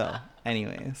 So,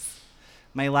 anyways,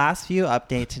 my last View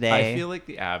update today. I feel like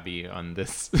the Abby on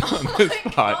this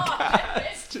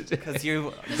podcast because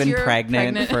you've been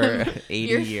pregnant for 80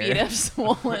 your years. Your feet have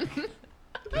swollen.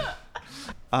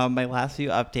 My last View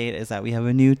update is that we have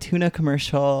a new tuna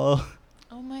commercial.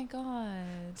 Oh my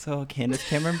god! So Candace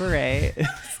Cameron Bure.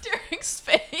 Derek's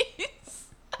face.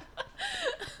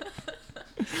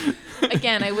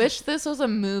 Again, I wish this was a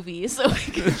movie so we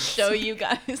could show you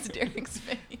guys Derek's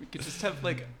face. We could just have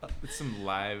like some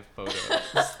live photos.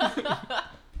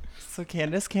 So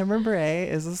Candace Cameron Bure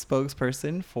is a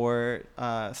spokesperson for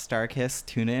Starkist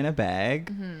Tuna in a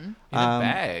Bag. Mm-hmm. In a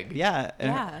bag? Yeah.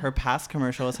 Yeah. Her past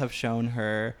commercials have shown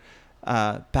her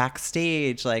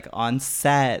backstage, like on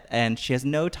set, and she has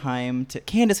no time to.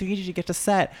 Candace, we need you to get to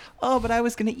set. Oh, but I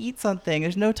was going to eat something.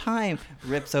 There's no time.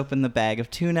 Rips open the bag of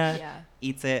tuna,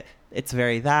 eats it. It's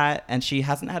very that, and she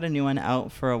hasn't had a new one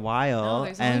out for a while. No,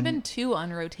 there's only been 2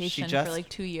 on rotation for like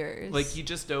 2 years. Like, you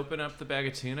just open up the bag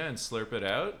of tuna and slurp it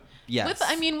out? Yes.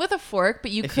 With a fork,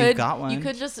 but you if could you've got one. You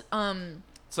could just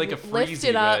it's like a lift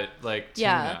it up, but like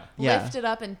tuna. Yeah. Lift it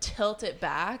up and tilt it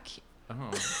back.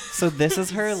 Oh. So this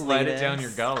is her Slide latest. it down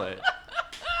your gullet.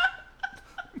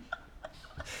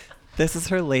 This is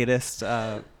her latest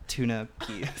tuna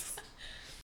piece.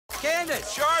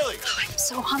 Candace, Charlie. Oh, I'm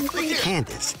so hungry.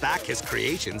 Candace, Bacchus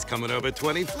Creations coming over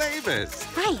 20 flavors.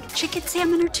 Right, chicken,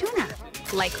 salmon, or tuna.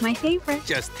 Like my favorite.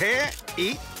 Just tear,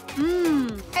 eat,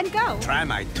 and go. Try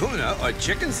my tuna or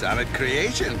chicken salad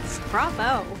creations.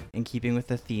 Bravo. In keeping with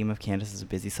the theme of Candace is a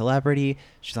busy celebrity,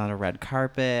 she's on a red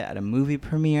carpet at a movie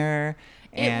premiere.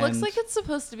 It looks like it's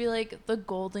supposed to be like the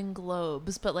Golden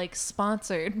Globes, but like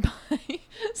sponsored by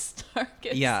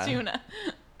Starkist Tuna.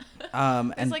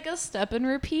 It's like a step and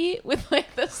repeat with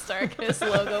like the Starkist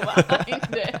logo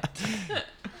behind it.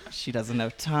 She doesn't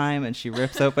have time, and she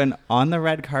rips open on the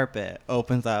red carpet,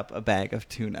 opens up a bag of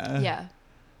tuna. Yeah.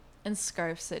 And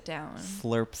scarfs it down.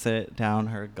 Slurps it down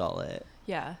her gullet.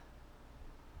 Yeah.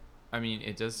 I mean,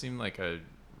 it does seem like a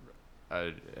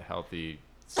healthy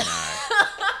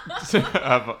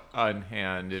snack on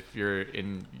hand if you're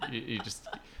in. You just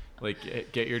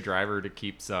like get your driver to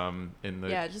keep some in the.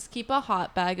 Yeah, just keep a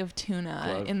hot bag of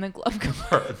tuna in the glove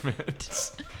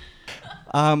compartment.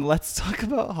 Let's talk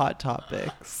about hot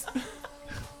topics.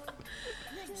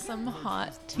 Some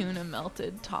hot tuna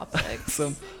melted topics.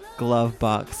 Some glove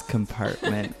box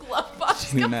compartment glove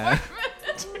box tuna.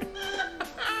 compartment.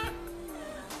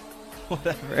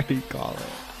 Whatever you call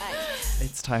it.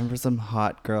 It's time for some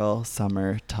hot girl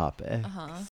summer topics.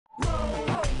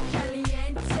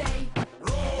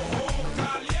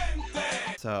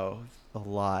 So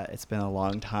it's been a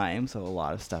long time, so a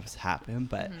lot of stuff has happened,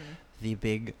 but the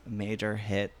big major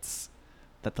hits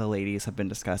that the ladies have been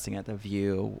discussing at The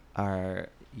View are,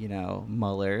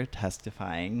 Mueller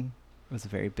testifying was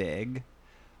very big.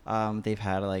 They've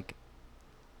had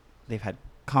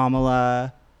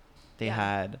Kamala, they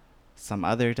had some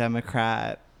other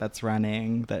Democrat that's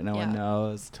running that no one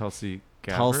knows. Tulsi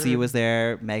Gabbard. Tulsi was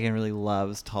there. Megan really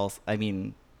loves Tulsi. I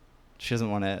mean, she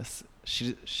doesn't want to.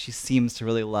 She seems to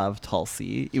really love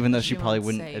Tulsi, even though she probably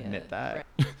wouldn't admit that.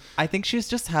 Right. I think she's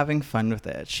just having fun with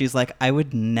it. She's like, I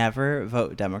would never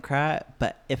vote Democrat,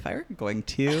 but if I were going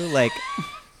to,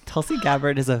 Tulsi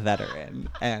Gabbard is a veteran,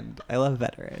 and I love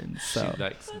veterans. So she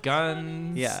likes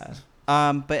guns. Yeah.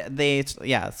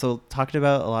 So talked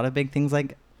about a lot of big things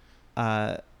like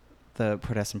the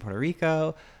protests in Puerto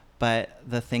Rico, but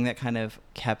the thing that kind of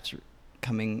kept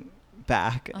coming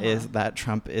back is that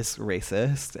Trump is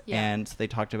racist, and they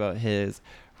talked about his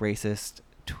racist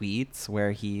tweets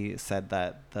where he said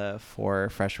that the 4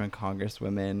 freshman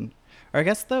congresswomen, or I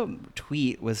guess the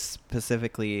tweet was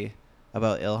specifically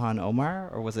about Ilhan Omar,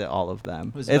 or was it all of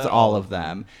them? It's all of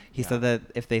them. He said that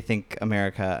if they think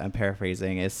America, I'm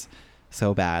paraphrasing, is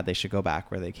so bad, they should go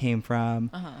back where they came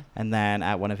from. And then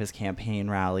at one of his campaign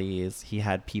rallies, he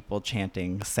had people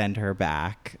chanting, "Send her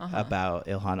back," about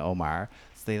Ilhan Omar.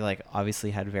 So they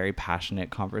obviously had very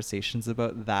passionate conversations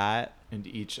about that. And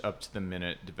each up to the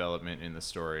minute development in the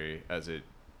story as it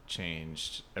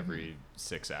changed every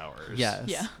 6 hours. Yes.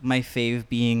 Yeah. My fave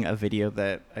being a video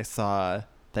that I saw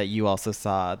that you also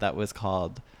saw that was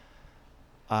called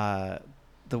 "The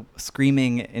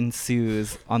Screaming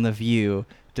Ensues on The View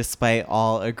Despite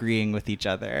All Agreeing with Each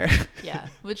Other." Yeah,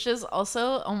 which is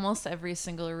also almost every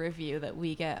single review that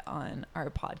we get on our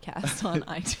podcast on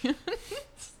iTunes.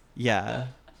 Yeah.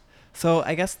 So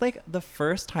I guess the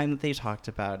first time that they talked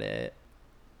about it,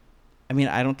 I mean,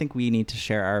 I don't think we need to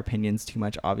share our opinions too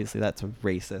much. Obviously, that's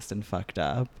racist and fucked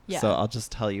up. Yeah. So I'll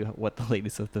just tell you what the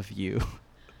ladies of The View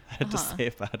had to say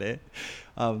about it.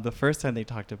 The first time they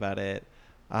talked about it,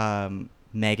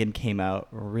 Megan came out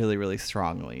really, really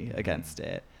strongly against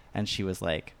it. And she was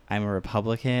like, I'm a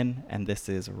Republican and this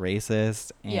is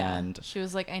racist. And she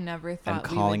was like, I never thought I'm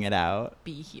calling it out.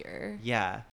 Be here.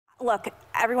 Yeah. Look,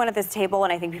 everyone at this table,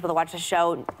 and I think people that watch the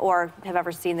show or have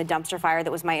ever seen the dumpster fire that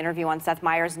was my interview on Seth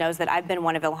Meyers, knows that I've been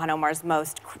one of Ilhan Omar's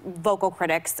most vocal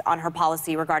critics on her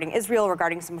policy regarding Israel,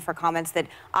 regarding some of her comments that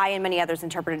I and many others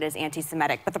interpreted as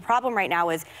anti-Semitic. But the problem right now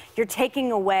is you're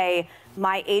taking away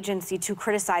my agency to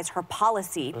criticize her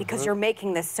policy because you're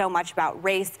making this so much about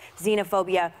race,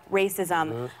 xenophobia,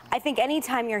 racism. I think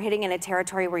anytime you're hitting in a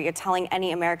territory where you're telling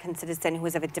any American citizen who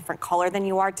is of a different color than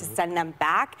you are to send them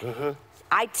back,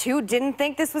 I, too, didn't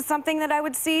think this was something that I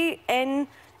would see in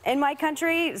my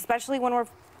country, especially when we're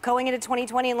going into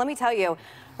 2020. And let me tell you,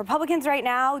 Republicans right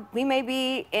now, we may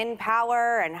be in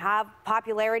power and have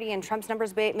popularity and Trump's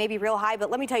numbers may be real high, but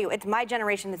let me tell you, it's my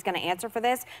generation that's going to answer for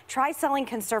this. Try selling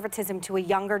conservatism to a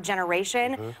younger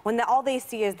generation when all they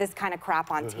see is this kind of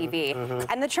crap on TV.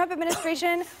 And the Trump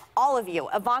administration, all of you,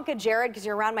 Ivanka, Jared, because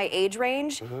you're around my age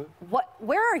range,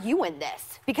 where are you in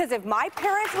this? Because if my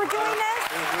parents were doing this,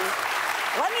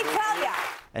 let me tell you.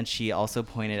 And she also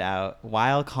pointed out,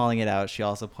 while calling it out, she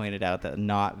also pointed out that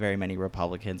not very many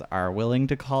Republicans are willing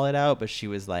to call it out. But she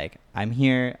was like, I'm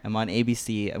here. I'm on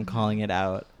ABC. I'm calling it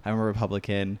out. I'm a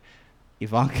Republican.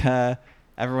 Ivanka,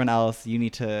 everyone else, you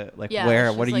need to, what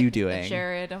are you doing?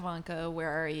 Jared, Ivanka,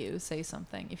 where are you? Say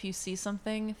something. If you see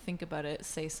something, think about it.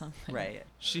 Say something. Right.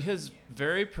 She has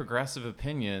very progressive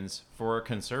opinions for a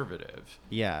conservative.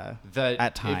 Yeah. That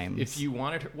at times. If you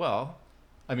wanted her, well,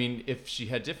 I mean, if she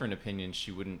had different opinions, she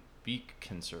wouldn't be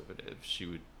conservative. She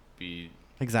would be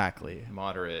exactly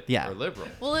moderate or liberal.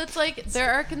 Well, it's like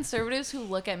there are conservatives who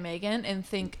look at Megan and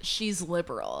think she's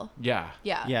liberal. Yeah.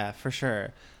 Yeah. Yeah, for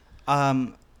sure.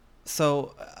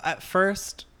 So at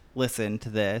first, listen to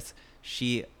this.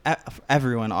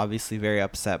 Everyone obviously very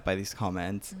upset by these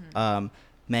comments. But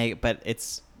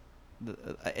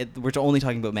we're only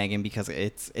talking about Megan because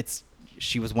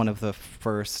she was one of the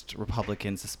first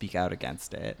Republicans to speak out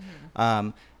against it.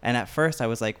 And at first I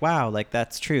was like, wow, like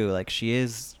that's true. Like she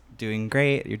is doing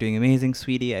great. You're doing amazing,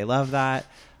 sweetie. I love that.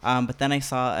 But then I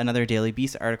saw another Daily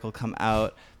Beast article come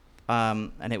out,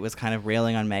 and it was kind of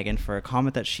railing on Meghan for a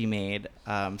comment that she made,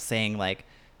 saying like,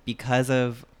 because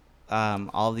of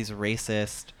all of these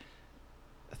racist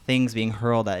things being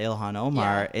hurled at Ilhan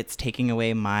Omar, it's taking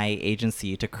away my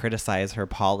agency to criticize her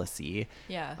policy.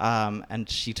 And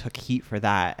she took heat for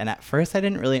that. And at first I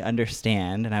didn't really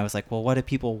understand. And I was like, well, what do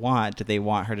people want? Did they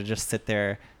want her to just sit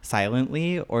there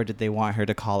silently, or did they want her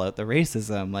to call out the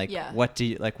racism? Like, what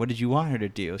did you want her to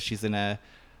do? She's in a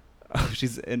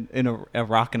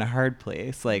rock and a hard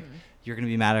place. Like, you're going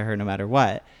to be mad at her no matter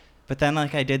what. But then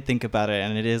like I did think about it,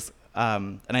 and it is,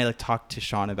 and I like talked to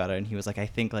Sean about it, and he was like, I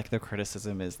think like the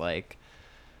criticism is like,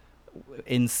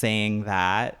 in saying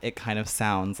that, it kind of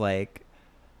sounds like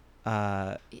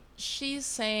she's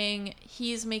saying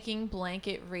he's making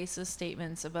blanket racist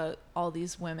statements about all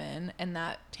these women, and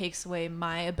that takes away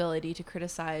my ability to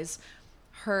criticize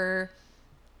her.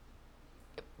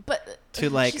 But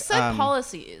she said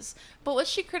policies, but what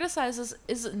she criticizes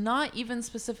is not even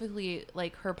specifically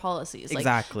like her policies.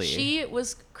 Exactly. Like, she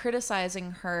was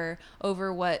criticizing her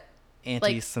over what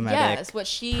anti-Semitic, what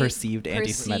she perceived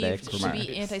anti-Semitic should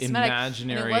be anti-Semitic.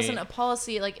 Imaginary. And it wasn't a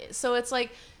policy. Like, so it's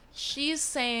like she's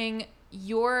saying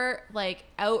your like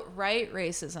outright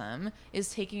racism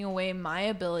is taking away my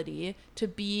ability to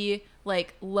be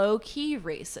like low-key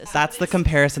racist. That's the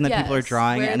comparison that people are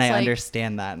drawing, and I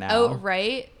understand that now.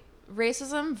 Outright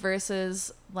racism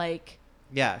versus like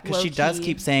because she does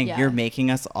keep saying you're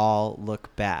making us all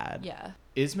look bad.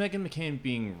 Is Meghan McCain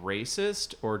being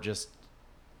racist or just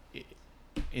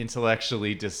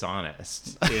intellectually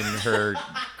dishonest in her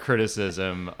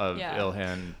criticism of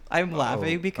Ilhan? I'm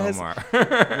laughing because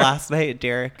last night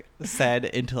Derek said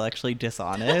intellectually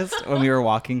dishonest when we were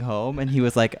walking home, and he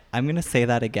was like, I'm gonna say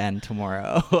that again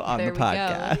tomorrow on the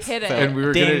podcast. Hit it. So, and we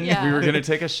were gonna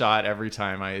take a shot every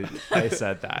time I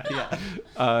said that.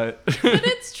 But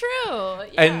it's true.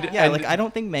 And like I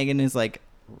don't think Meghan is like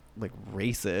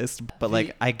racist, but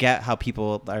like I get how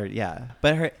people are,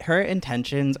 but her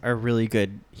intentions are really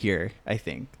good here. I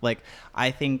think like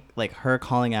her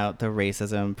calling out the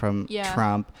racism from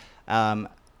Trump,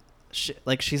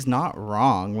 she's not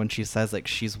wrong when she says like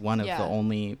she's one of the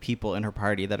only people in her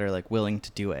party that are like willing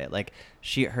to do it. Like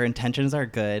her intentions are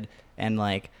good, and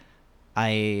like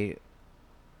I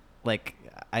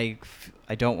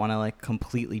don't want to like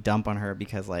completely dump on her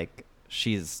because like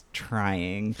she's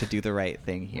trying to do the right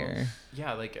thing here.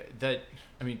 Like that.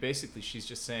 I mean, basically, she's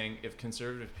just saying if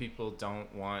conservative people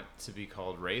don't want to be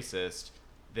called racist,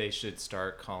 they should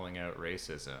start calling out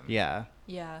racism.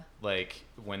 Like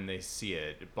when they see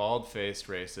it, bald-faced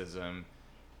racism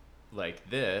like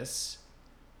this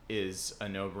is a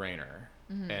no-brainer,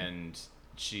 and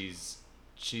she's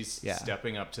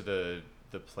stepping up to the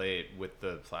plate with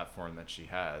the platform that she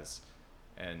has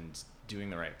and doing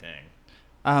the right thing.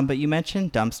 But you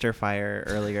mentioned dumpster fire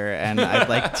earlier, and I'd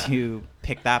like to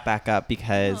pick that back up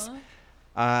because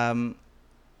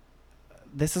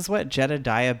this is what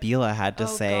Jedediah Bila had to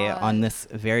say on this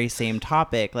very same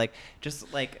topic. Like,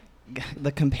 just like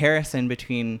the comparison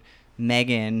between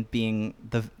Meghan being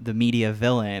the media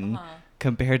villain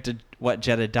compared to what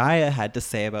Jedediah had to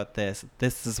say about this.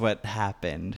 This is what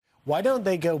happened. Why don't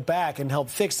they go back and help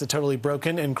fix the totally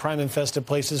broken and crime-infested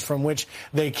places from which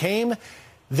they came?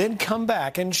 Then come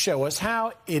back and show us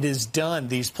how it is done.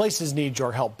 These places need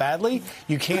your help badly.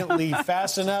 You can't leave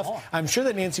fast enough. I'm sure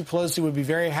that Nancy Pelosi would be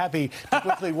very happy to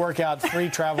quickly work out free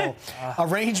travel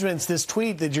arrangements. This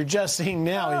tweet that you're just seeing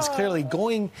now is clearly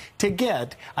going to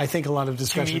get, I think, a lot of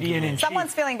discussion.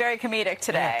 Someone's feeling very comedic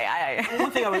today.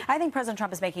 I think President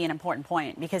Trump is making an important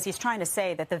point because he's trying to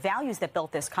say that the values that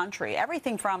built this country,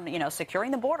 everything from,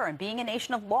 securing the border and being a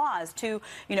nation of laws to,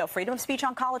 freedom of speech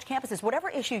on college campuses, whatever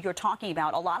issue you're talking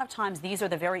about, a lot of times these are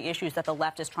the very issues that the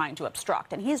left is trying to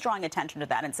obstruct. And he's drawing attention to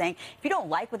that and saying, if you don't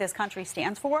like what this country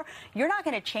stands for, you're not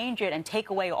going to change it and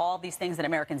take away all these things that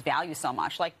Americans value so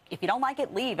much. Like, if you don't like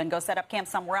it, leave and go set up camp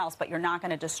somewhere else. But you're not going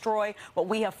to destroy what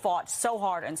we have fought so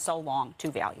hard and so long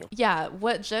to value. Yeah,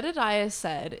 what Jedediah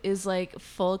said is like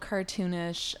full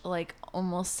cartoonish, like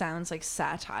almost sounds like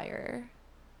satire.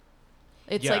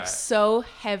 It's like so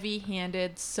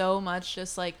heavy-handed, so much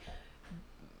just like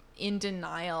in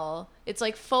denial. It's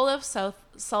like full of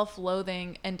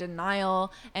self-loathing and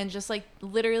denial and just like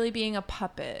literally being a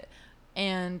puppet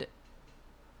and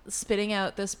spitting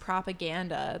out this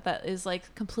propaganda that is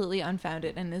like completely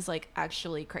unfounded and is like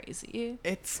actually crazy.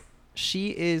 She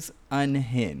is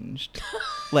unhinged.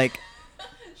 Like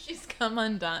She's come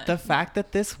undone. The fact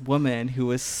that this woman who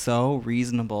was so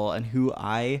reasonable and who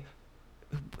I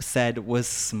said was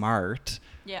smart.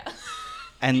 Yeah.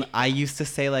 And I used to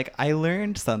say, like, I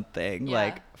learned something, Yeah.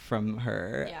 like, from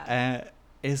her. Yeah.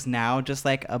 Is now just,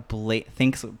 like,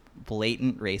 thinks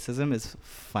blatant racism is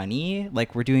funny.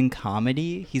 Like, we're doing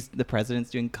comedy. The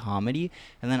president's doing comedy.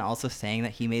 And then also saying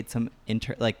that he made some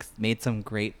made some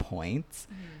great points.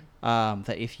 Mm-hmm.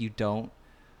 That if you don't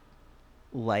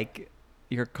like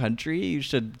your country, you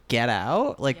should get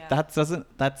out. Like, Yeah.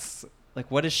 that's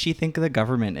like, what does she think the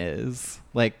government is?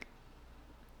 Like,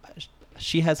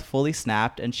 she has fully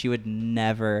snapped, and she would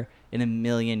never in a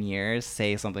million years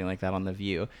say something like that on The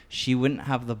View. She wouldn't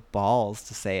have the balls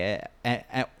to say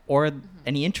it or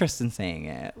any interest in saying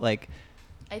it. Like,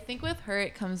 I think with her,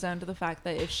 it comes down to the fact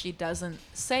that if she doesn't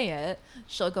say it,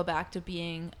 she'll go back to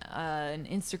being an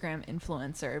Instagram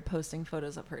influencer posting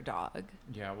photos of her dog.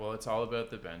 Yeah, well, it's all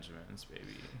about the Benjamins,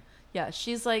 baby. Yeah,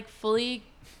 she's like fully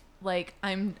like,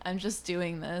 I'm just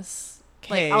doing this.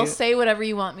 Okay. Like, I'll say whatever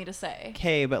you want me to say.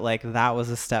 okay, but like, that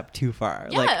was a step too far.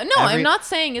 Yeah, like, no, I'm not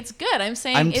saying it's good. I'm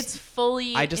saying it's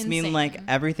fully I just mean, insane. like,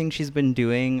 everything she's been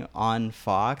doing on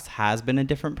Fox has been a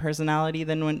different personality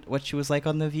than what she was like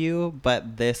on The View.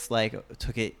 But this, like,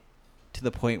 took it to the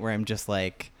point where I'm just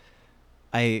like,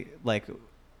 I, like,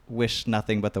 wish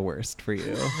nothing but the worst for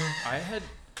you. I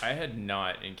had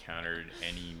not encountered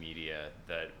any media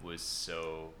that was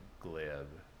so glib.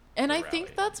 And I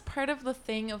think that's part of the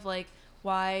thing of, like,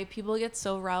 why people get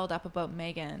so riled up about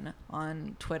Meghan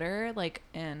on Twitter, like,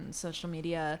 and social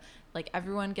media. Like,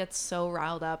 everyone gets so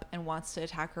riled up and wants to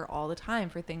attack her all the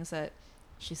time for things that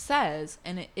she says.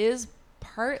 And it is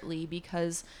partly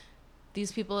because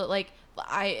these people, like,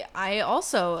 I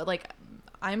also, like,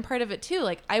 I'm part of it too.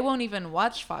 Like, I won't even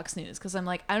watch Fox News because I'm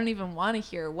like, I don't even want to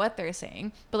hear what they're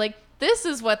saying. But, like, this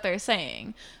is what they're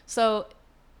saying. So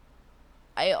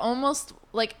I almost,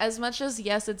 like, as much as,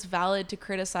 yes, it's valid to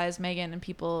criticize Meghan and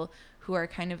people who are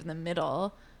kind of in the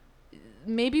middle,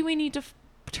 maybe we need to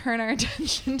turn our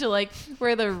attention to, like,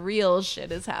 where the real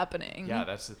shit is happening. Yeah,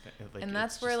 that's the thing. Like, and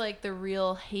that's where, like, the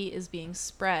real hate is being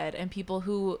spread. And people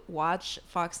who watch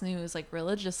Fox News, like,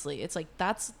 religiously, it's like,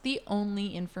 that's the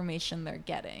only information they're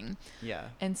getting. Yeah.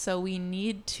 And so we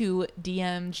need to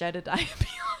DM Jedediah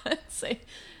Bila and say,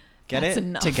 Get that's it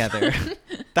enough. together.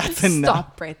 That's enough.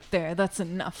 Stop right there. That's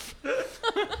enough.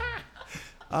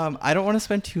 I don't want to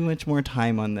spend too much more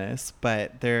time on this,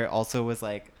 but there also was,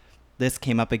 like, this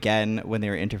came up again when they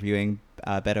were interviewing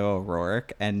Beto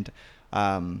O'Rourke, and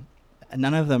none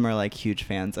of them are, like, huge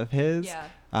fans of his. Yeah.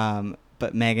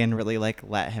 But Meghan really, like,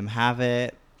 let him have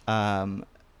it.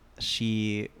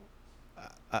 She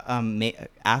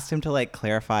asked him to, like,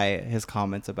 clarify his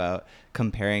comments about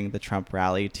comparing the Trump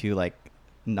rally to, like,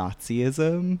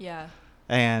 Nazism. Yeah.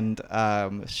 And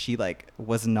she, like,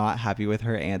 was not happy with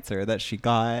her answer that she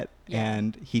got. Yeah.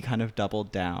 And he kind of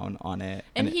doubled down on it.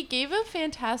 And he gave a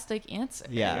fantastic answer.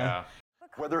 Yeah.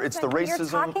 Whether it's the racism. You're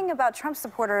talking about Trump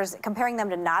supporters, comparing them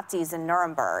to Nazis in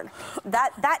Nuremberg.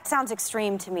 That sounds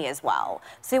extreme to me as well.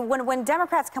 So when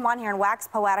Democrats come on here and wax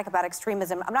poetic about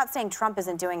extremism, I'm not saying Trump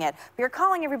isn't doing it, but you're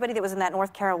calling everybody that was in that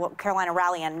North Carolina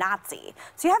rally a Nazi.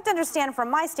 So you have to understand,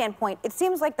 from my standpoint, it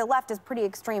seems like the left is pretty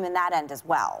extreme in that end as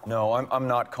well. No, I'm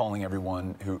not calling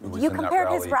everyone who was You in that compared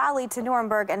rally. his rally to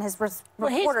Nuremberg and his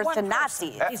reporters to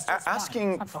Nazis.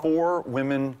 Asking for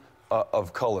women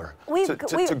of color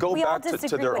to go we all back to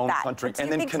disagree their with own that. country But do you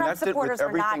and then think Trump connect it with supporters are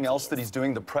everything else Nazis? that he's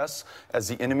doing, the press as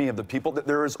the enemy of the people, that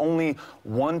there is only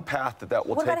one path that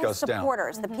will What take about us his down.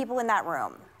 supporters, the people in that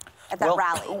room at that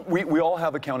rally? We all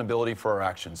have accountability for our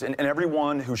actions, and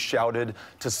everyone who shouted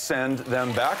to send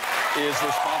them back is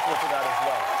responsible for that as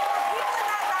well.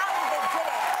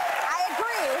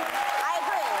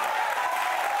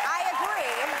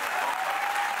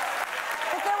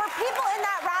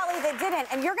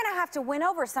 And you're going to have to win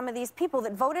over some of these people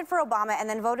that voted for Obama and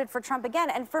then voted for Trump again.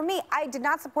 And for me, I did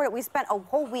not support it. We spent a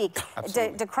whole week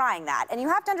decrying that. And you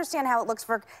have to understand how it looks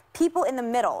for people in the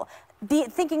middle,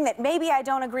 thinking that maybe I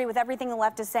don't agree with everything the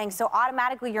left is saying, so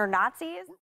automatically you're Nazis.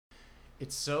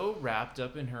 It's so wrapped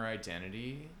up in her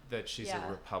identity that she's a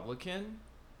Republican.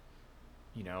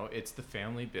 You know, it's the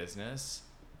family business.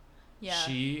 Yeah.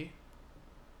 She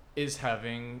is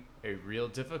having a real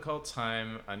difficult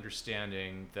time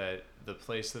understanding that the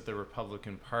place that the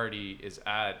Republican Party is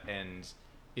at and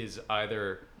is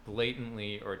either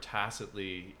blatantly or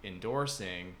tacitly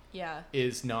endorsing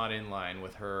is not in line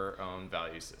with her own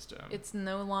value system. It's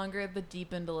no longer the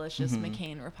deep and delicious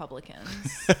McCain Republicans.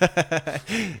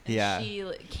 Yeah. She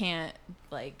can't,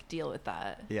 like, deal with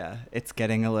that. Yeah. It's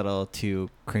getting a little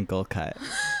too crinkle cut.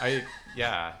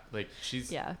 Like,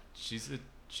 she's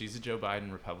she's a Joe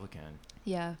Biden Republican.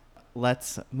 Yeah.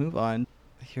 Let's move on.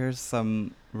 Here's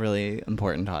some really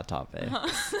important hot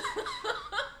topics.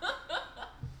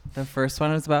 The first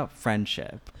one is about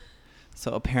friendship.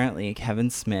 So apparently Kevin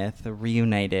Smith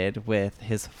reunited with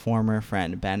his former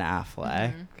friend Ben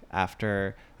Affleck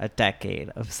after a decade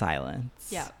of silence.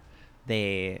 Yeah.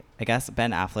 I guess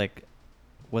Ben Affleck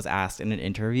was asked in an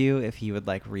interview if he would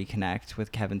like reconnect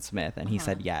with Kevin Smith, and he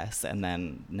said yes, and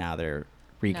then now they're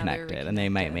reconnected and they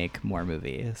might make more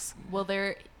movies. Well,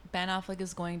 Ben Affleck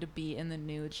is going to be in the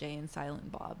new Jay and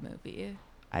Silent Bob movie.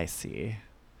 I see.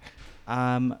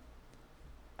 Have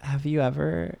you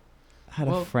ever had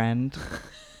a friend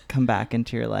come back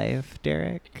into your life,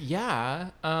 Derek?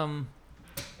 Yeah.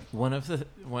 One of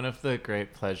the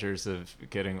great pleasures of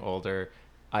getting older,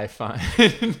 I find,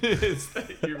 is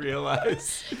that you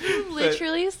realize You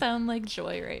literally sound like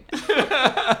Joy right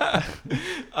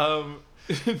now.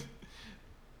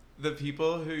 The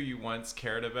people who you once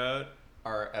cared about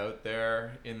are out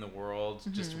there in the world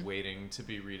just waiting to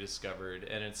be rediscovered,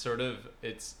 and it's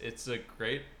a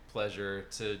great pleasure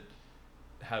to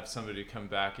have somebody come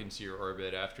back into your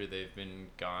orbit after they've been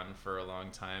gone for a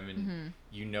long time, and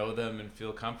you know them and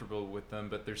feel comfortable with them,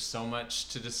 but there's so much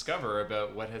to discover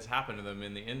about what has happened to them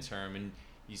in the interim, and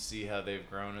you see how they've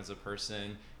grown as a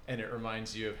person, and it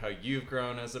reminds you of how you've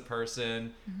grown as a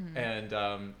person, and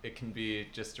it can be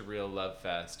just a real love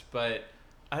fest. But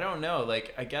I don't know,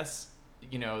 like, I guess,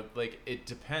 you know, like, it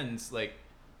depends, like,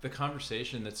 the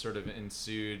conversation that sort of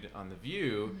ensued on The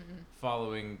View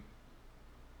following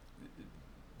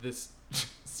this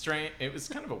strange, it was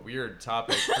kind of a weird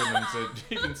topic for them to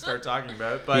even start talking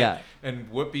about, but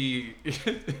and Whoopi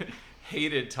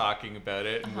hated talking about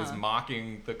it and was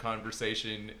mocking the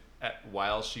conversation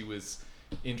while she was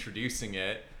introducing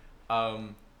it,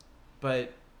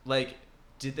 but like,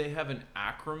 did they have an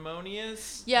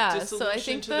acrimonious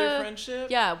dissolution to their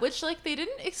friendship? Yeah, which, like, they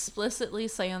didn't explicitly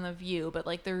say on The View, but,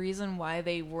 like, the reason why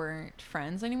they weren't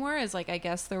friends anymore is, like, I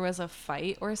guess there was a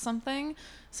fight or something.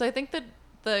 So I think that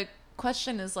the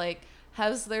question is, like,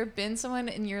 has there been someone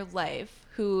in your life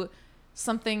who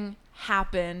something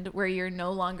happened where you're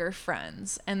no longer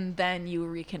friends and then you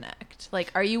reconnect?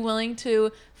 Like, are you willing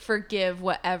to forgive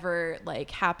whatever,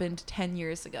 like, happened 10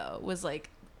 years ago was,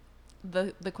 like,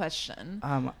 the question.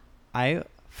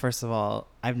 First of all,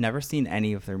 I've never seen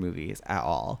any of their movies at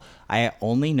all. I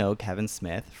only know Kevin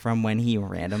Smith from when he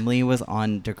randomly was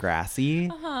on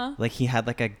Degrassi. Like, he had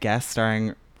like a guest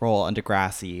starring role on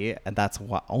Degrassi, and that's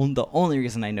the only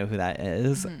reason I know who that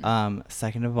is.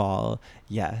 Second of all,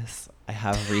 yes, I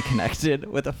have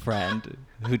reconnected with a friend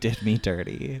who did me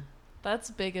dirty. That's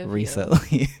big of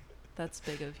recently. You. That's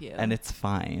big of you. And it's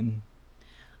fine.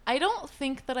 I don't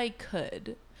think that I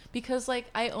could. Because, like,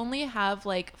 I only have,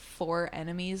 like, 4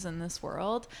 enemies in this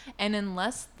world. And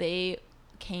unless they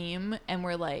came and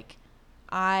were, like,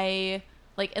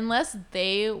 unless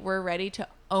they were ready to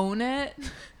own it,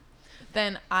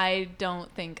 then I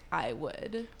don't think I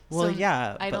would. Well,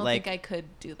 yeah. I don't think I could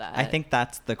do that. I think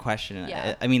that's the question.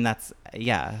 Yeah. I mean, that's,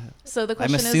 yeah. So the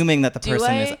question is, I'm assuming that the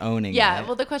person is owning it. Yeah,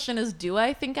 well, the question is, do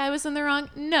I think I was in the wrong?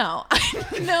 No.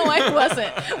 No, I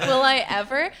wasn't. Will I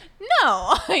ever?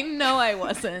 No. I know I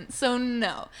wasn't. So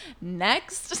no.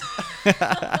 Next.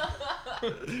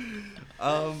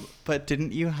 But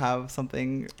didn't you have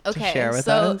something to share with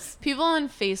us? People on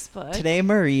Facebook. Today,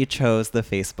 Marie chose the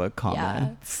Facebook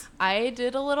comments. Yeah, I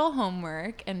did a little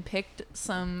homework and picked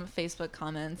some Facebook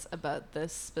comments about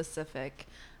this specific,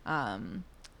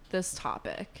 this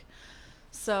topic.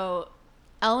 So,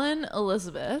 Ellen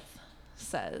Elizabeth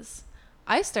says,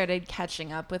 I started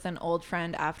catching up with an old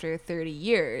friend after 30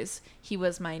 years. He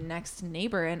was my next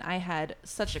neighbor and I had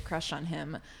such a crush on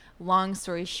him. Long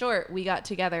story short, we got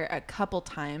together a couple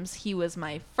times. He was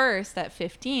my first at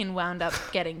 15, wound up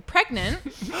getting pregnant.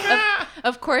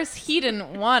 Of course, he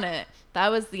didn't want it. That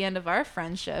was the end of our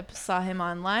friendship. Saw him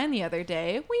online the other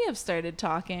day. We have started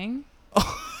talking.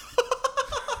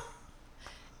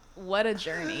 What a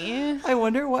journey. I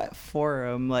wonder what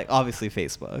forum, like, obviously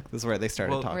Facebook is where they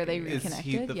started talking. Where they reconnected, Is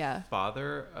he the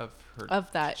father of her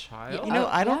child? You know,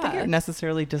 I don't think it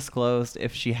necessarily disclosed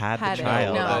if she had the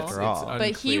child after all.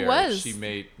 But he was. She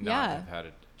may not have had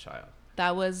a child.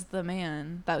 That was the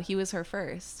man. That he was her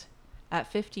first. At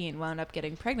 15, wound up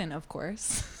getting pregnant, of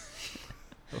course.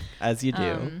 As you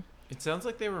do. It sounds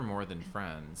like they were more than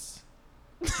friends.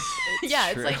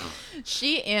 It's like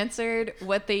she answered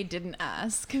what they didn't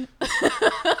ask.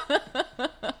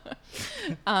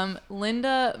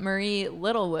 Linda Marie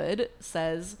Littlewood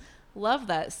says, love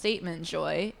that statement,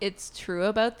 Joy. It's true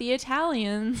about the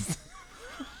Italians.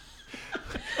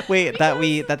 Wait,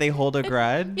 that they hold a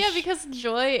grudge? Yeah, because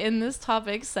Joy in this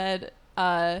topic said,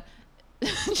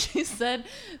 she said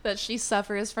that she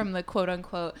suffers from the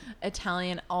quote-unquote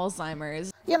Italian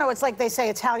Alzheimer's. You know, it's like they say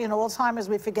Italian Alzheimer's,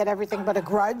 we forget everything but a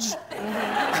grudge.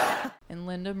 And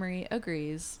Linda Marie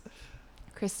agrees.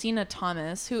 Christina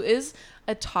Thomas, who is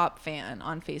a top fan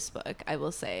on Facebook, I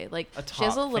will say, like she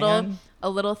has a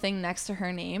little thing next to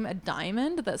her name, a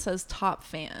diamond that says top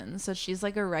fan. So she's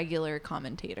like a regular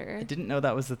commentator. I didn't know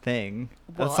that was a thing.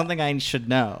 That's something I should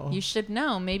know. You should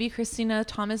know. Maybe Christina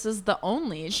Thomas is the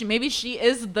only. Maybe she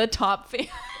is the top fan.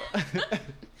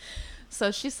 So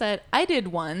she said, I did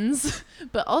ones,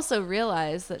 but also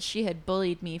realized that she had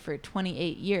bullied me for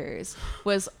 28 years,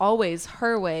 was always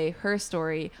her way, her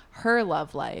story, her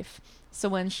love life. So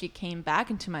when she came back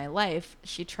into my life,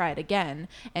 she tried again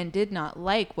and did not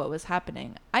like what was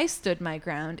happening. I stood my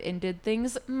ground and did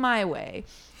things my way.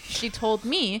 She told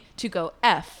me to go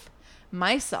F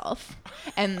myself,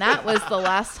 and that was the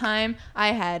last time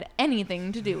I had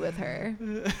anything to do with her.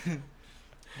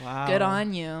 Wow. Good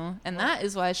on you. And that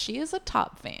is why she is a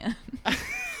top fan.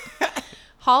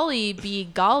 Holly B.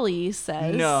 Golly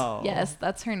says, no. Yes,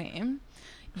 that's her name.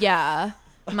 Yeah,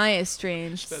 my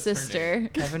estranged sister.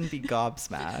 Kevin B.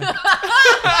 Gobsmacked.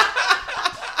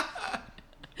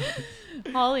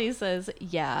 Holly says,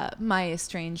 yeah, my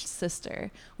estranged sister.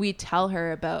 We tell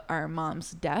her about our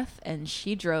mom's death, and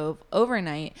she drove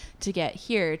overnight to get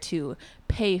here to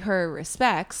pay her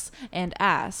respects and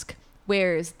ask,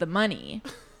 where's the money?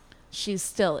 She's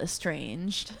still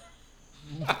estranged.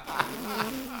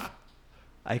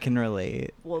 I can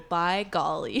relate. Well, by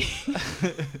golly.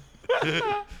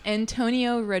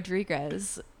 Antonio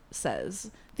Rodriguez says,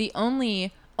 the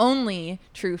only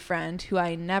true friend who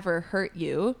I never hurt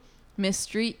you,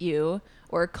 mistreat you,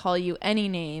 or call you any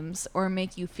names, or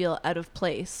make you feel out of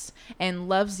place, and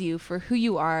loves you for who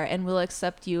you are and will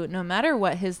accept you no matter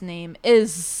what his name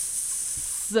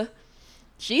is.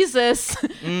 Jesus,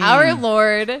 our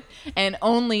Lord, and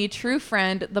only true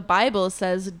friend. The Bible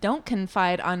says, don't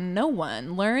confide on no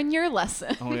one. Learn your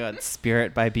lesson. Oh my God,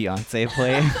 Spirit by Beyonce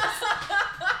plays.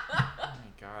 Oh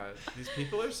my God, these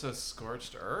people are so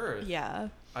scorched earth. Yeah.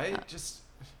 I just,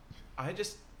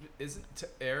 isn't to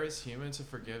err is human, to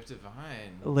forgive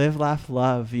divine. Live, laugh,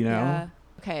 love, you know? Yeah.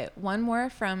 Okay, one more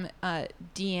from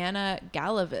Deanna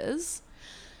Galaviz.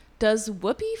 Does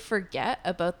Whoopi forget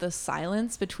about the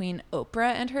silence between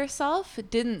Oprah and herself?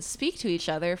 Didn't speak to each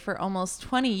other for almost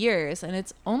 20 years, and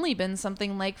it's only been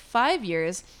something like 5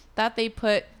 years that they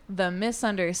put the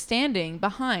misunderstanding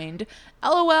behind.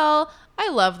 LOL, I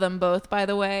love them both, by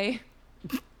the way.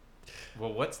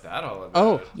 Well, what's that all about?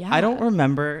 Oh, yeah. I don't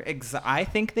remember. I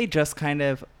think they just kind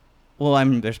of, well,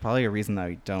 there's probably a reason that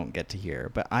we don't get to hear,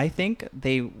 but I think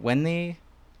when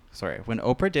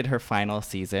Oprah did her final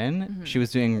season, she was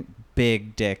doing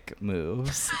big dick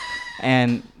moves.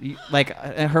 And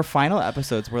her final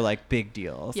episodes were like big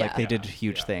deals. Yeah. Like they did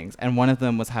huge things. And one of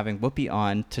them was having Whoopi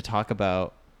on to talk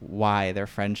about why their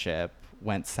friendship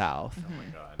went south. Oh my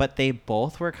God. But they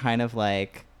both were kind of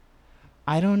like,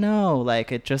 I don't know.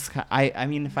 Like it just, I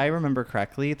mean, if I remember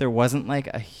correctly, there wasn't like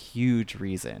a huge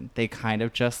reason. They kind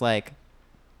of just like,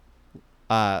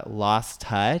 lost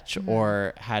touch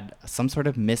or had some sort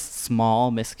of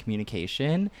small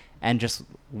miscommunication and just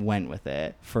went with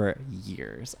it for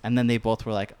years. And then they both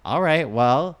were like, all right,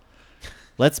 well,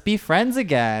 let's be friends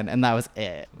again. And that was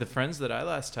it. The friends that I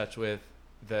lost touch with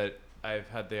that I've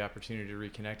had the opportunity to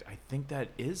reconnect, I think that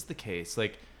is the case.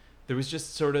 Like there was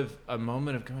just sort of a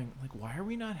moment of going like, why are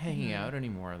we not hanging out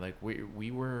anymore? Like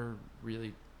we were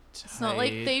really tight. It's not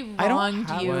like they wronged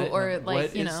you or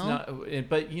like, you know.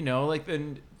 But you know, like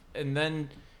and then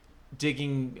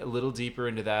digging a little deeper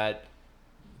into that,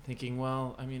 thinking,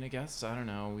 well, I mean, I guess, I don't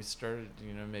know, we started,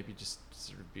 you know, maybe just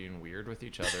sort of being weird with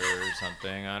each other or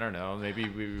something. I don't know. Maybe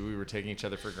we were taking each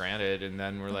other for granted, and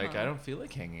then we're like, I don't feel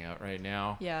like hanging out right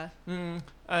now. Yeah.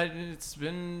 It's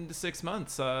been 6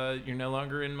 months. You're no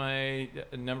longer in my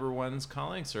number one's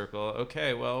calling circle.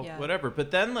 Okay, well, whatever.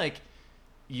 But then, like,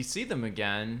 you see them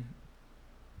again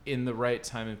in the right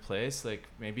time and place. Like,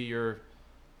 maybe you're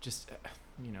just,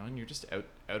 you know, and you're just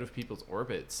out of people's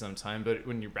orbits sometime. But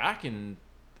when you're back in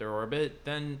their orbit,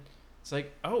 then it's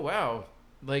like, oh wow,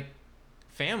 like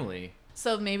family.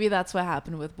 So maybe that's what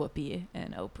happened with Whoopi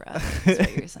and Oprah. That's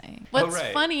what you're saying. What's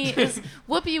funny is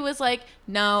Whoopi was like,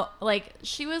 no, like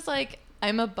she was like,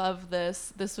 I'm above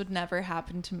this. This would never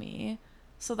happen to me.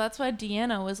 So that's why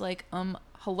Deanna was like,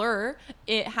 hello,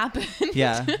 it happened.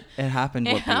 Yeah, it happened.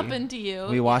 It Whoopi. happened to you.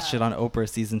 We watched it on Oprah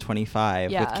season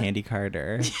 25 with Candy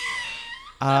Carter.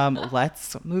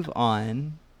 Let's move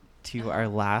on to our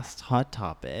last hot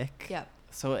topic. Yep.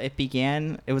 So it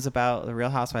was about the Real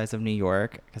Housewives of New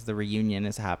York because the reunion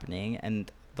is happening.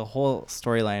 And the whole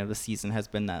storyline of the season has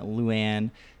been that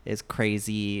Luann is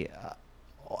crazy,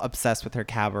 obsessed with her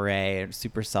cabaret,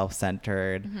 super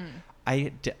self-centered. Mm-hmm.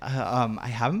 I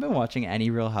haven't been watching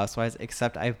any Real Housewives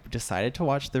except I've decided to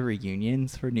watch the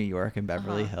reunions for New York and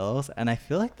Beverly Hills, and I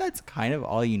feel like that's kind of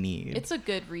all you need. It's a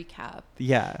good recap.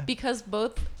 Yeah. Because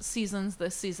both seasons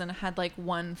this season had like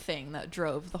one thing that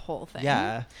drove the whole thing.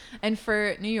 Yeah. And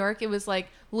for New York, it was like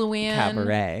Luann.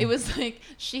 Cabaret. It was like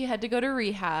she had to go to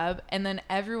rehab, and then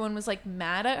everyone was like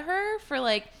mad at her for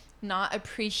like not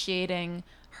appreciating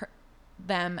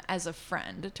them as a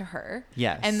friend to her.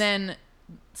 Yes. And then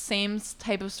same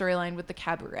type of storyline with the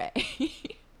cabaret.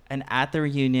 And at the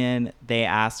reunion, they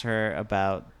asked her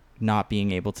about not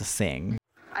being able to sing.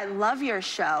 I love your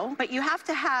show, but you have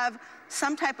to have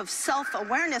some type of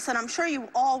self-awareness, and I'm sure you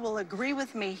all will agree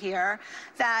with me here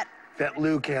that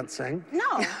Lou can't sing.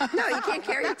 No, you can't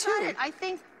carry a tune. I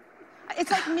think it's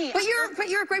like me. But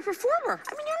you're a great performer.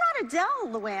 I mean, you're not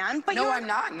Adele, Luann. But no, I'm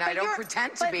not, and I don't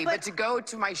pretend to be. But to go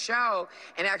to my show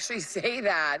and actually say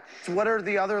that. So what are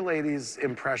the other ladies'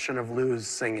 impression of Lou's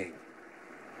singing?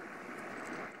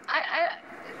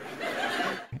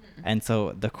 And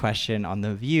so the question on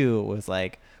The View was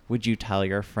like, would you tell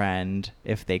your friend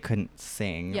if they couldn't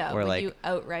sing? Yeah, or would like, you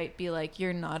outright be like,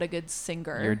 you're not a good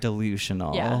singer? You're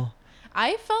delusional. Yeah.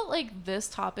 I felt like this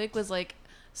topic was like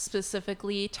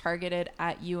specifically targeted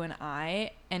at you and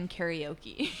I and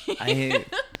karaoke.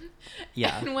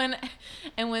 Yeah.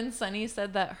 And when Sunny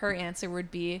said that her answer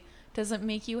would be, does it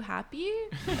make you happy?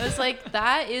 I was like,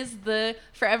 that is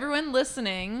for everyone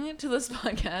listening to this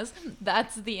podcast,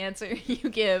 that's the answer you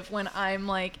give when I'm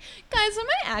like, guys, am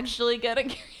I actually good at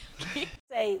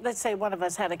karaoke? Let's say one of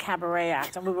us had a cabaret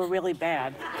act and we were really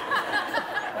bad.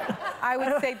 I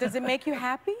would say, does it make you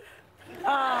happy?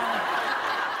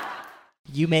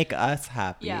 You make us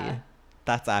happy. Yeah.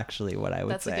 That's actually what I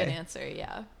would That's say. That's a good answer,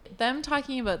 yeah. Them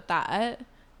talking about that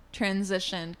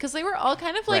transition, because they were all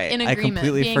kind of like in agreement. I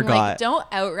completely being forgot. Like, don't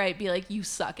outright be like, you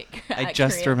suck at I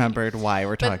just karaoke. remembered why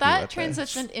we're talking about this. But that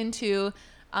transitioned into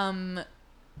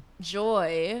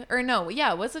Joy, or no,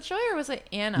 yeah, was it Joy or was it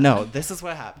Anna? No, this is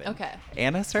what happened. Okay.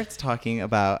 Anna starts talking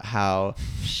about how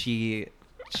she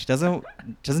doesn't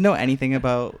know anything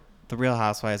about the Real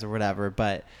Housewives or whatever,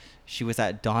 but she was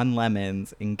at Don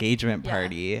Lemon's engagement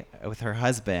party with her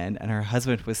husband, and her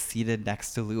husband was seated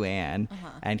next to Luann,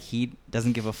 and he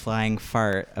doesn't give a flying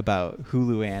fart about who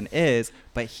Luann is,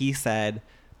 but he said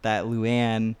that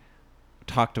Luann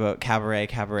talked about cabaret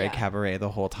the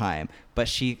whole time.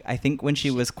 But I think when she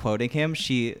was quoting him,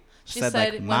 she said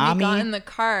like, when Mommy. we got in the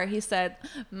car, he said,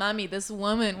 Mommy, this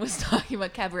woman was talking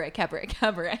about cabaret.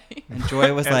 And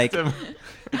Joy was like,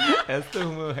 Esta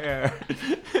mujer.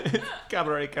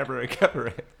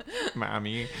 Cabaret.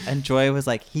 Mommy. And Joy was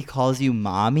like, he calls you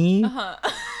Mommy?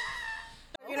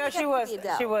 You know,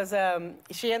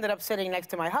 she ended up sitting next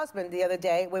to my husband the other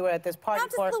day. We were at this party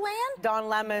for Don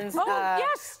Lemon's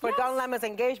Don Lemon's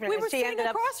engagement. We were sitting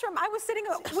across from. I was sitting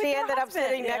with She your ended up husband.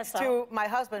 sitting next to my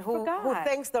husband, who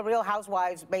thinks the Real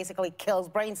Housewives basically kills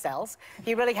brain cells.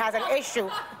 He really has an issue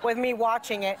with me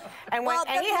watching it, and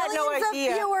he had no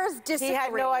idea. He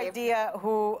had no idea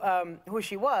who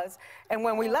she was. And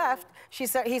when we left, he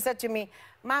said to me,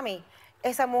 "Mommy,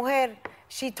 esa mujer,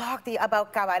 she talked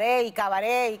about cabaret.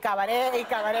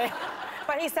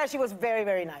 But he said she was very,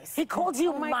 very nice." He called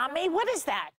you Mommy? What is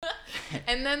that?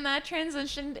 And then that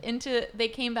transitioned into, they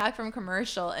came back from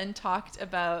commercial and talked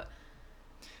about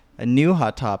a new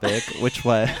hot topic, which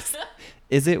was,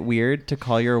 is it weird to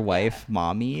call your wife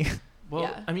Mommy?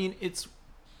 Well, I mean, it's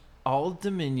all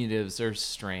diminutives are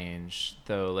strange,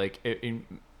 though.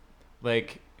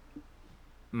 Like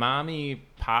Mommy,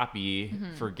 Poppy,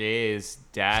 for gays,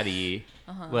 Daddy,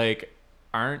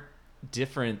 aren't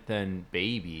different than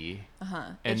Baby.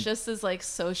 It just is like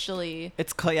socially.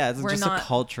 It's just a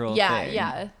cultural thing.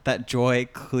 Yeah. That Joy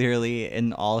clearly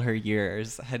in all her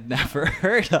years had never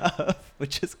heard of,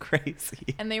 which is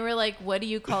crazy. And they were like, "What do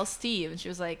you call Steve?" And she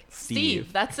was like,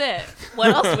 "Steve. That's it. What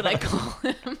else would I call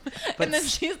him?" And then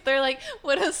they're like,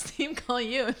 "What does Steve call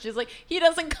you?" And she's like, "He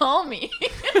doesn't call me."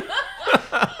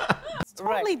 It's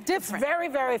totally different. It's very,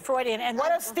 very Freudian. And what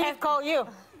does Steve call you?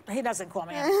 He doesn't call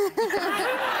me anything.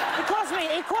 He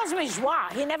calls me Joie.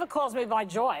 He never calls me by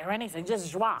Joy or anything,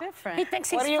 just Joie. Different. He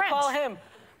thinks he's What do you French. call him?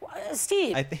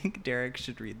 Steve. I think Derek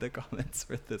should read the comments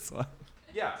for this one.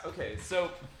 Yeah, okay.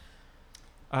 So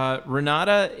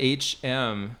Renata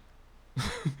HM,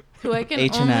 who I can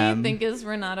only think is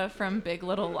Renata from Big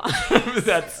Little Lies.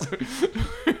 That's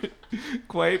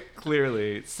quite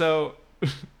clearly. So,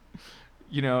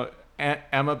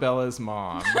 Amabella's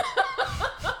mom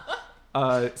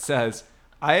says,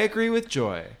 I agree with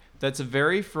Joy. That's a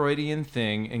very Freudian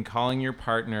thing in calling your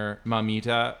partner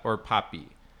mamita or papi.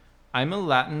 I'm a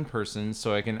Latin person,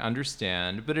 so I can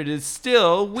understand, but it is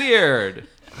still weird.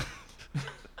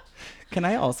 Can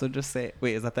I also just say,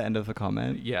 wait, is that the end of the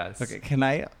comment? Yes. Okay, can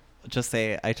I just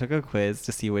say, I took a quiz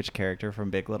to see which character from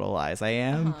Big Little Lies I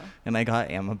am, and I got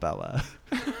Amabella.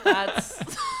 That's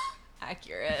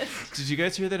accurate. Did you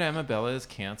guys hear that Amabella is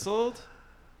canceled?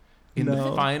 In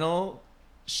the final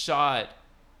shot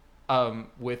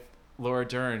with Laura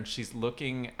Dern, she's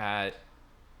looking at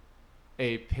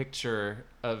a picture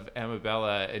of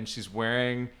Amabella, and she's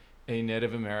wearing a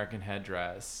Native American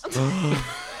headdress.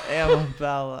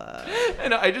 Amabella.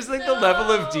 And I just think the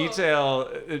level of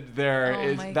detail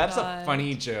there that's a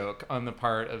funny joke on the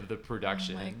part of the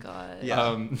production. Oh my God.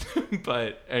 Yeah.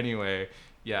 But anyway,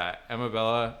 yeah,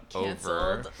 Amabella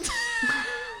over.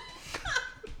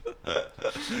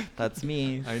 That's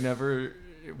me.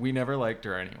 We never liked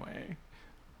her anyway.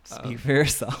 Speak for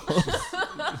yourself.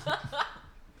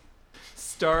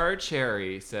 Star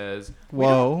Cherry says,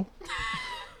 whoa.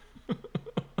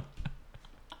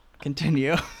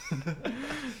 Continue.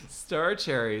 Star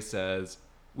Cherry says,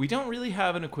 we don't really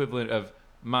have an equivalent of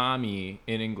mommy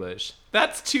in English.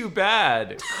 That's too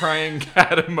bad. Crying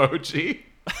cat emoji.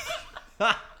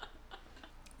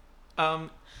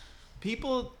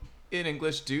 People in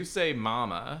English do say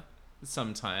mama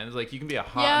sometimes. Like, you can be a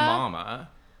hot mama.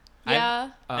 Yeah.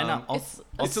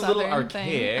 It's a little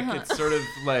archaic. It's sort of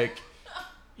like,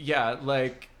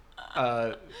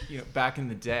 back in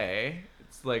the day.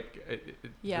 It's like,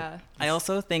 I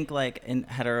also think, like, in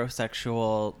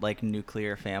heterosexual, like,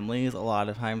 nuclear families, a lot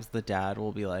of times the dad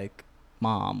will be like,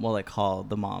 mom. Will, like, call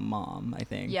the mom, I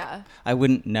think. Yeah. I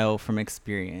wouldn't know from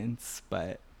experience,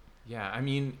 but. Yeah, I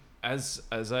mean, as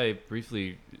I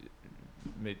briefly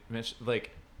mentioned,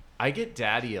 like, I get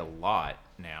daddy a lot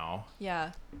now.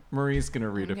 Yeah. Marie's going to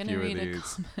read a few of these. I'm going to read a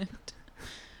comment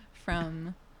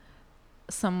from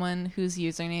someone whose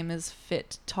username is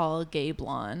Fit Tall Gay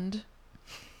Blonde.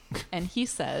 And he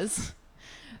says,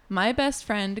 my best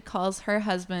friend calls her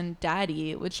husband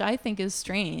daddy, which I think is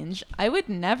strange. I would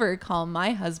never call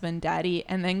my husband daddy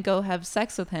and then go have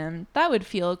sex with him. That would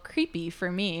feel creepy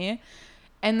for me.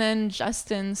 And then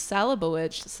Justin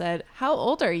Salabowicz said, how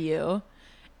old are you?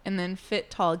 And then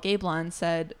Fit Tall Gay Blonde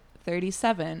said,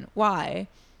 37. Why?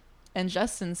 And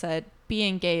Justin said,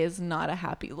 being gay is not a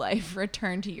happy life.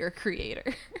 Return to your creator.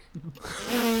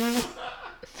 Why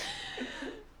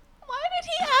did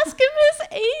he ask him his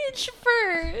age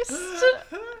first?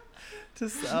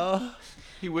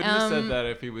 He wouldn't have said that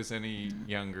if he was any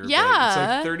younger.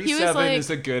 Yeah. But it's like 37 is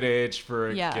a good age for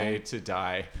a gay to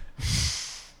die.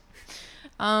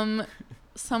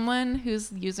 Someone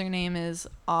whose username is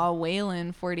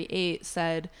awwaylin48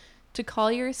 said, to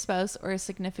call your spouse or a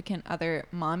significant other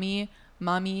mommy,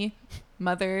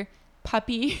 mother,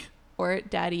 puppy, or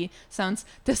daddy sounds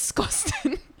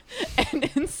disgusting and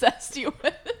incestuous.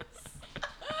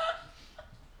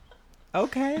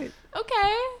 Okay.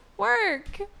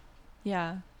 Work.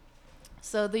 Yeah.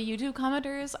 So the YouTube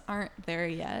commenters aren't there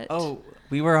yet. Oh,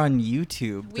 we were on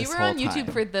YouTube We were on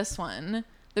YouTube for this one.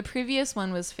 The previous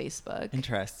one was Facebook.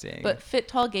 Interesting. But Fit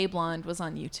Tall Gay Blonde was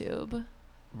on YouTube.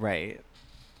 Right.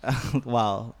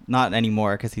 Well, not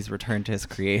anymore because he's returned to his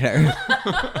creator.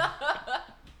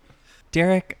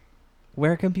 Derek,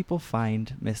 where can people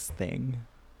find Miss Thing?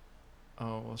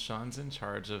 Oh, well, Sean's in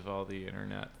charge of all the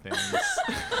internet things.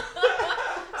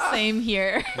 Same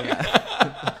here.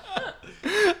 Yeah.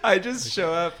 I just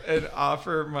show up and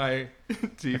offer my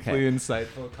deeply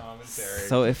insightful commentary.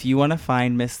 So if you want to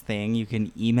find Miss Thing, you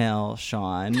can email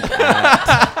Sean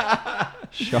at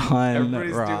Sean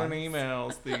Everybody's Ross. doing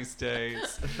emails these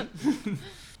days.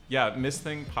 Yeah, Miss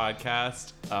Thing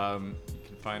Podcast. You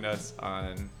can find us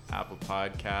on Apple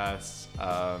Podcasts,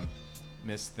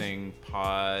 Miss Thing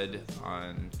Pod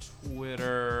on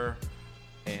Twitter,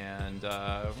 and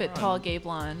Fit Tall Gay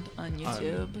Blonde on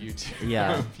YouTube.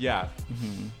 Yeah. Yeah.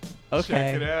 Mm-hmm. Okay.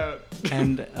 Check it out.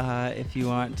 And if you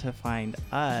want to find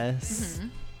us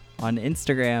on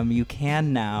Instagram, you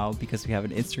can now, because we have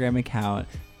an Instagram account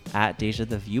at Deja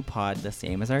the View Pod, the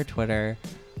same as our Twitter.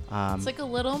 It's like a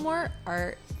little more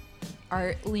art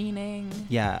leaning.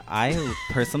 Yeah, I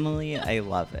personally I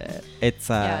love it. It's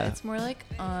it's more like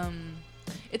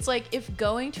it's like if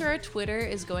going to our Twitter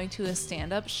is going to a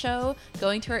stand-up show,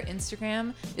 going to our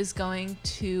Instagram is going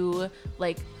to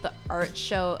like the art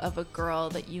show of a girl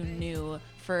that you knew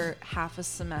for half a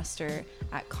semester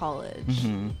at college.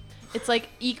 Mm-hmm. It's like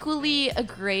equally a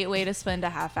great way to spend a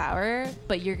half hour,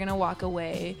 but you're gonna walk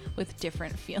away with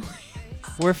different feelings.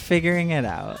 We're figuring it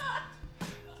out.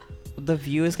 The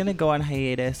View is going to go on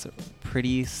hiatus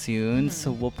pretty soon,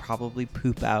 so we'll probably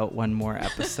poop out one more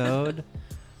episode.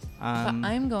 But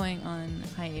I'm going on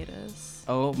hiatus.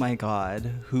 Oh my God.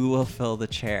 Who will fill the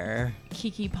chair?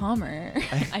 Keke Palmer,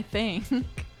 I think.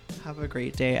 Have a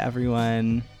great day,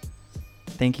 everyone.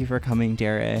 Thank you for coming,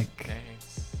 Derek.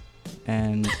 Thanks.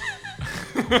 And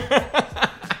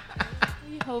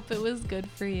we hope it was good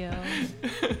for you.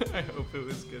 I hope it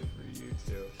was good for you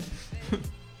too.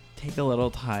 Take a little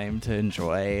time to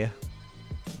enjoy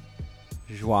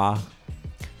Joie.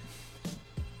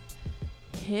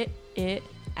 Hit it,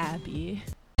 Abby.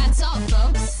 That's all,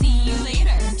 folks. See you later.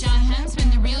 John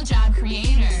Huntsman, the real job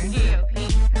creator.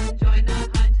 Join the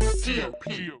hunt.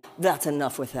 That's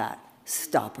enough with that.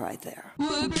 Stop right there.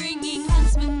 We're bringing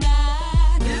Huntsman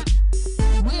back.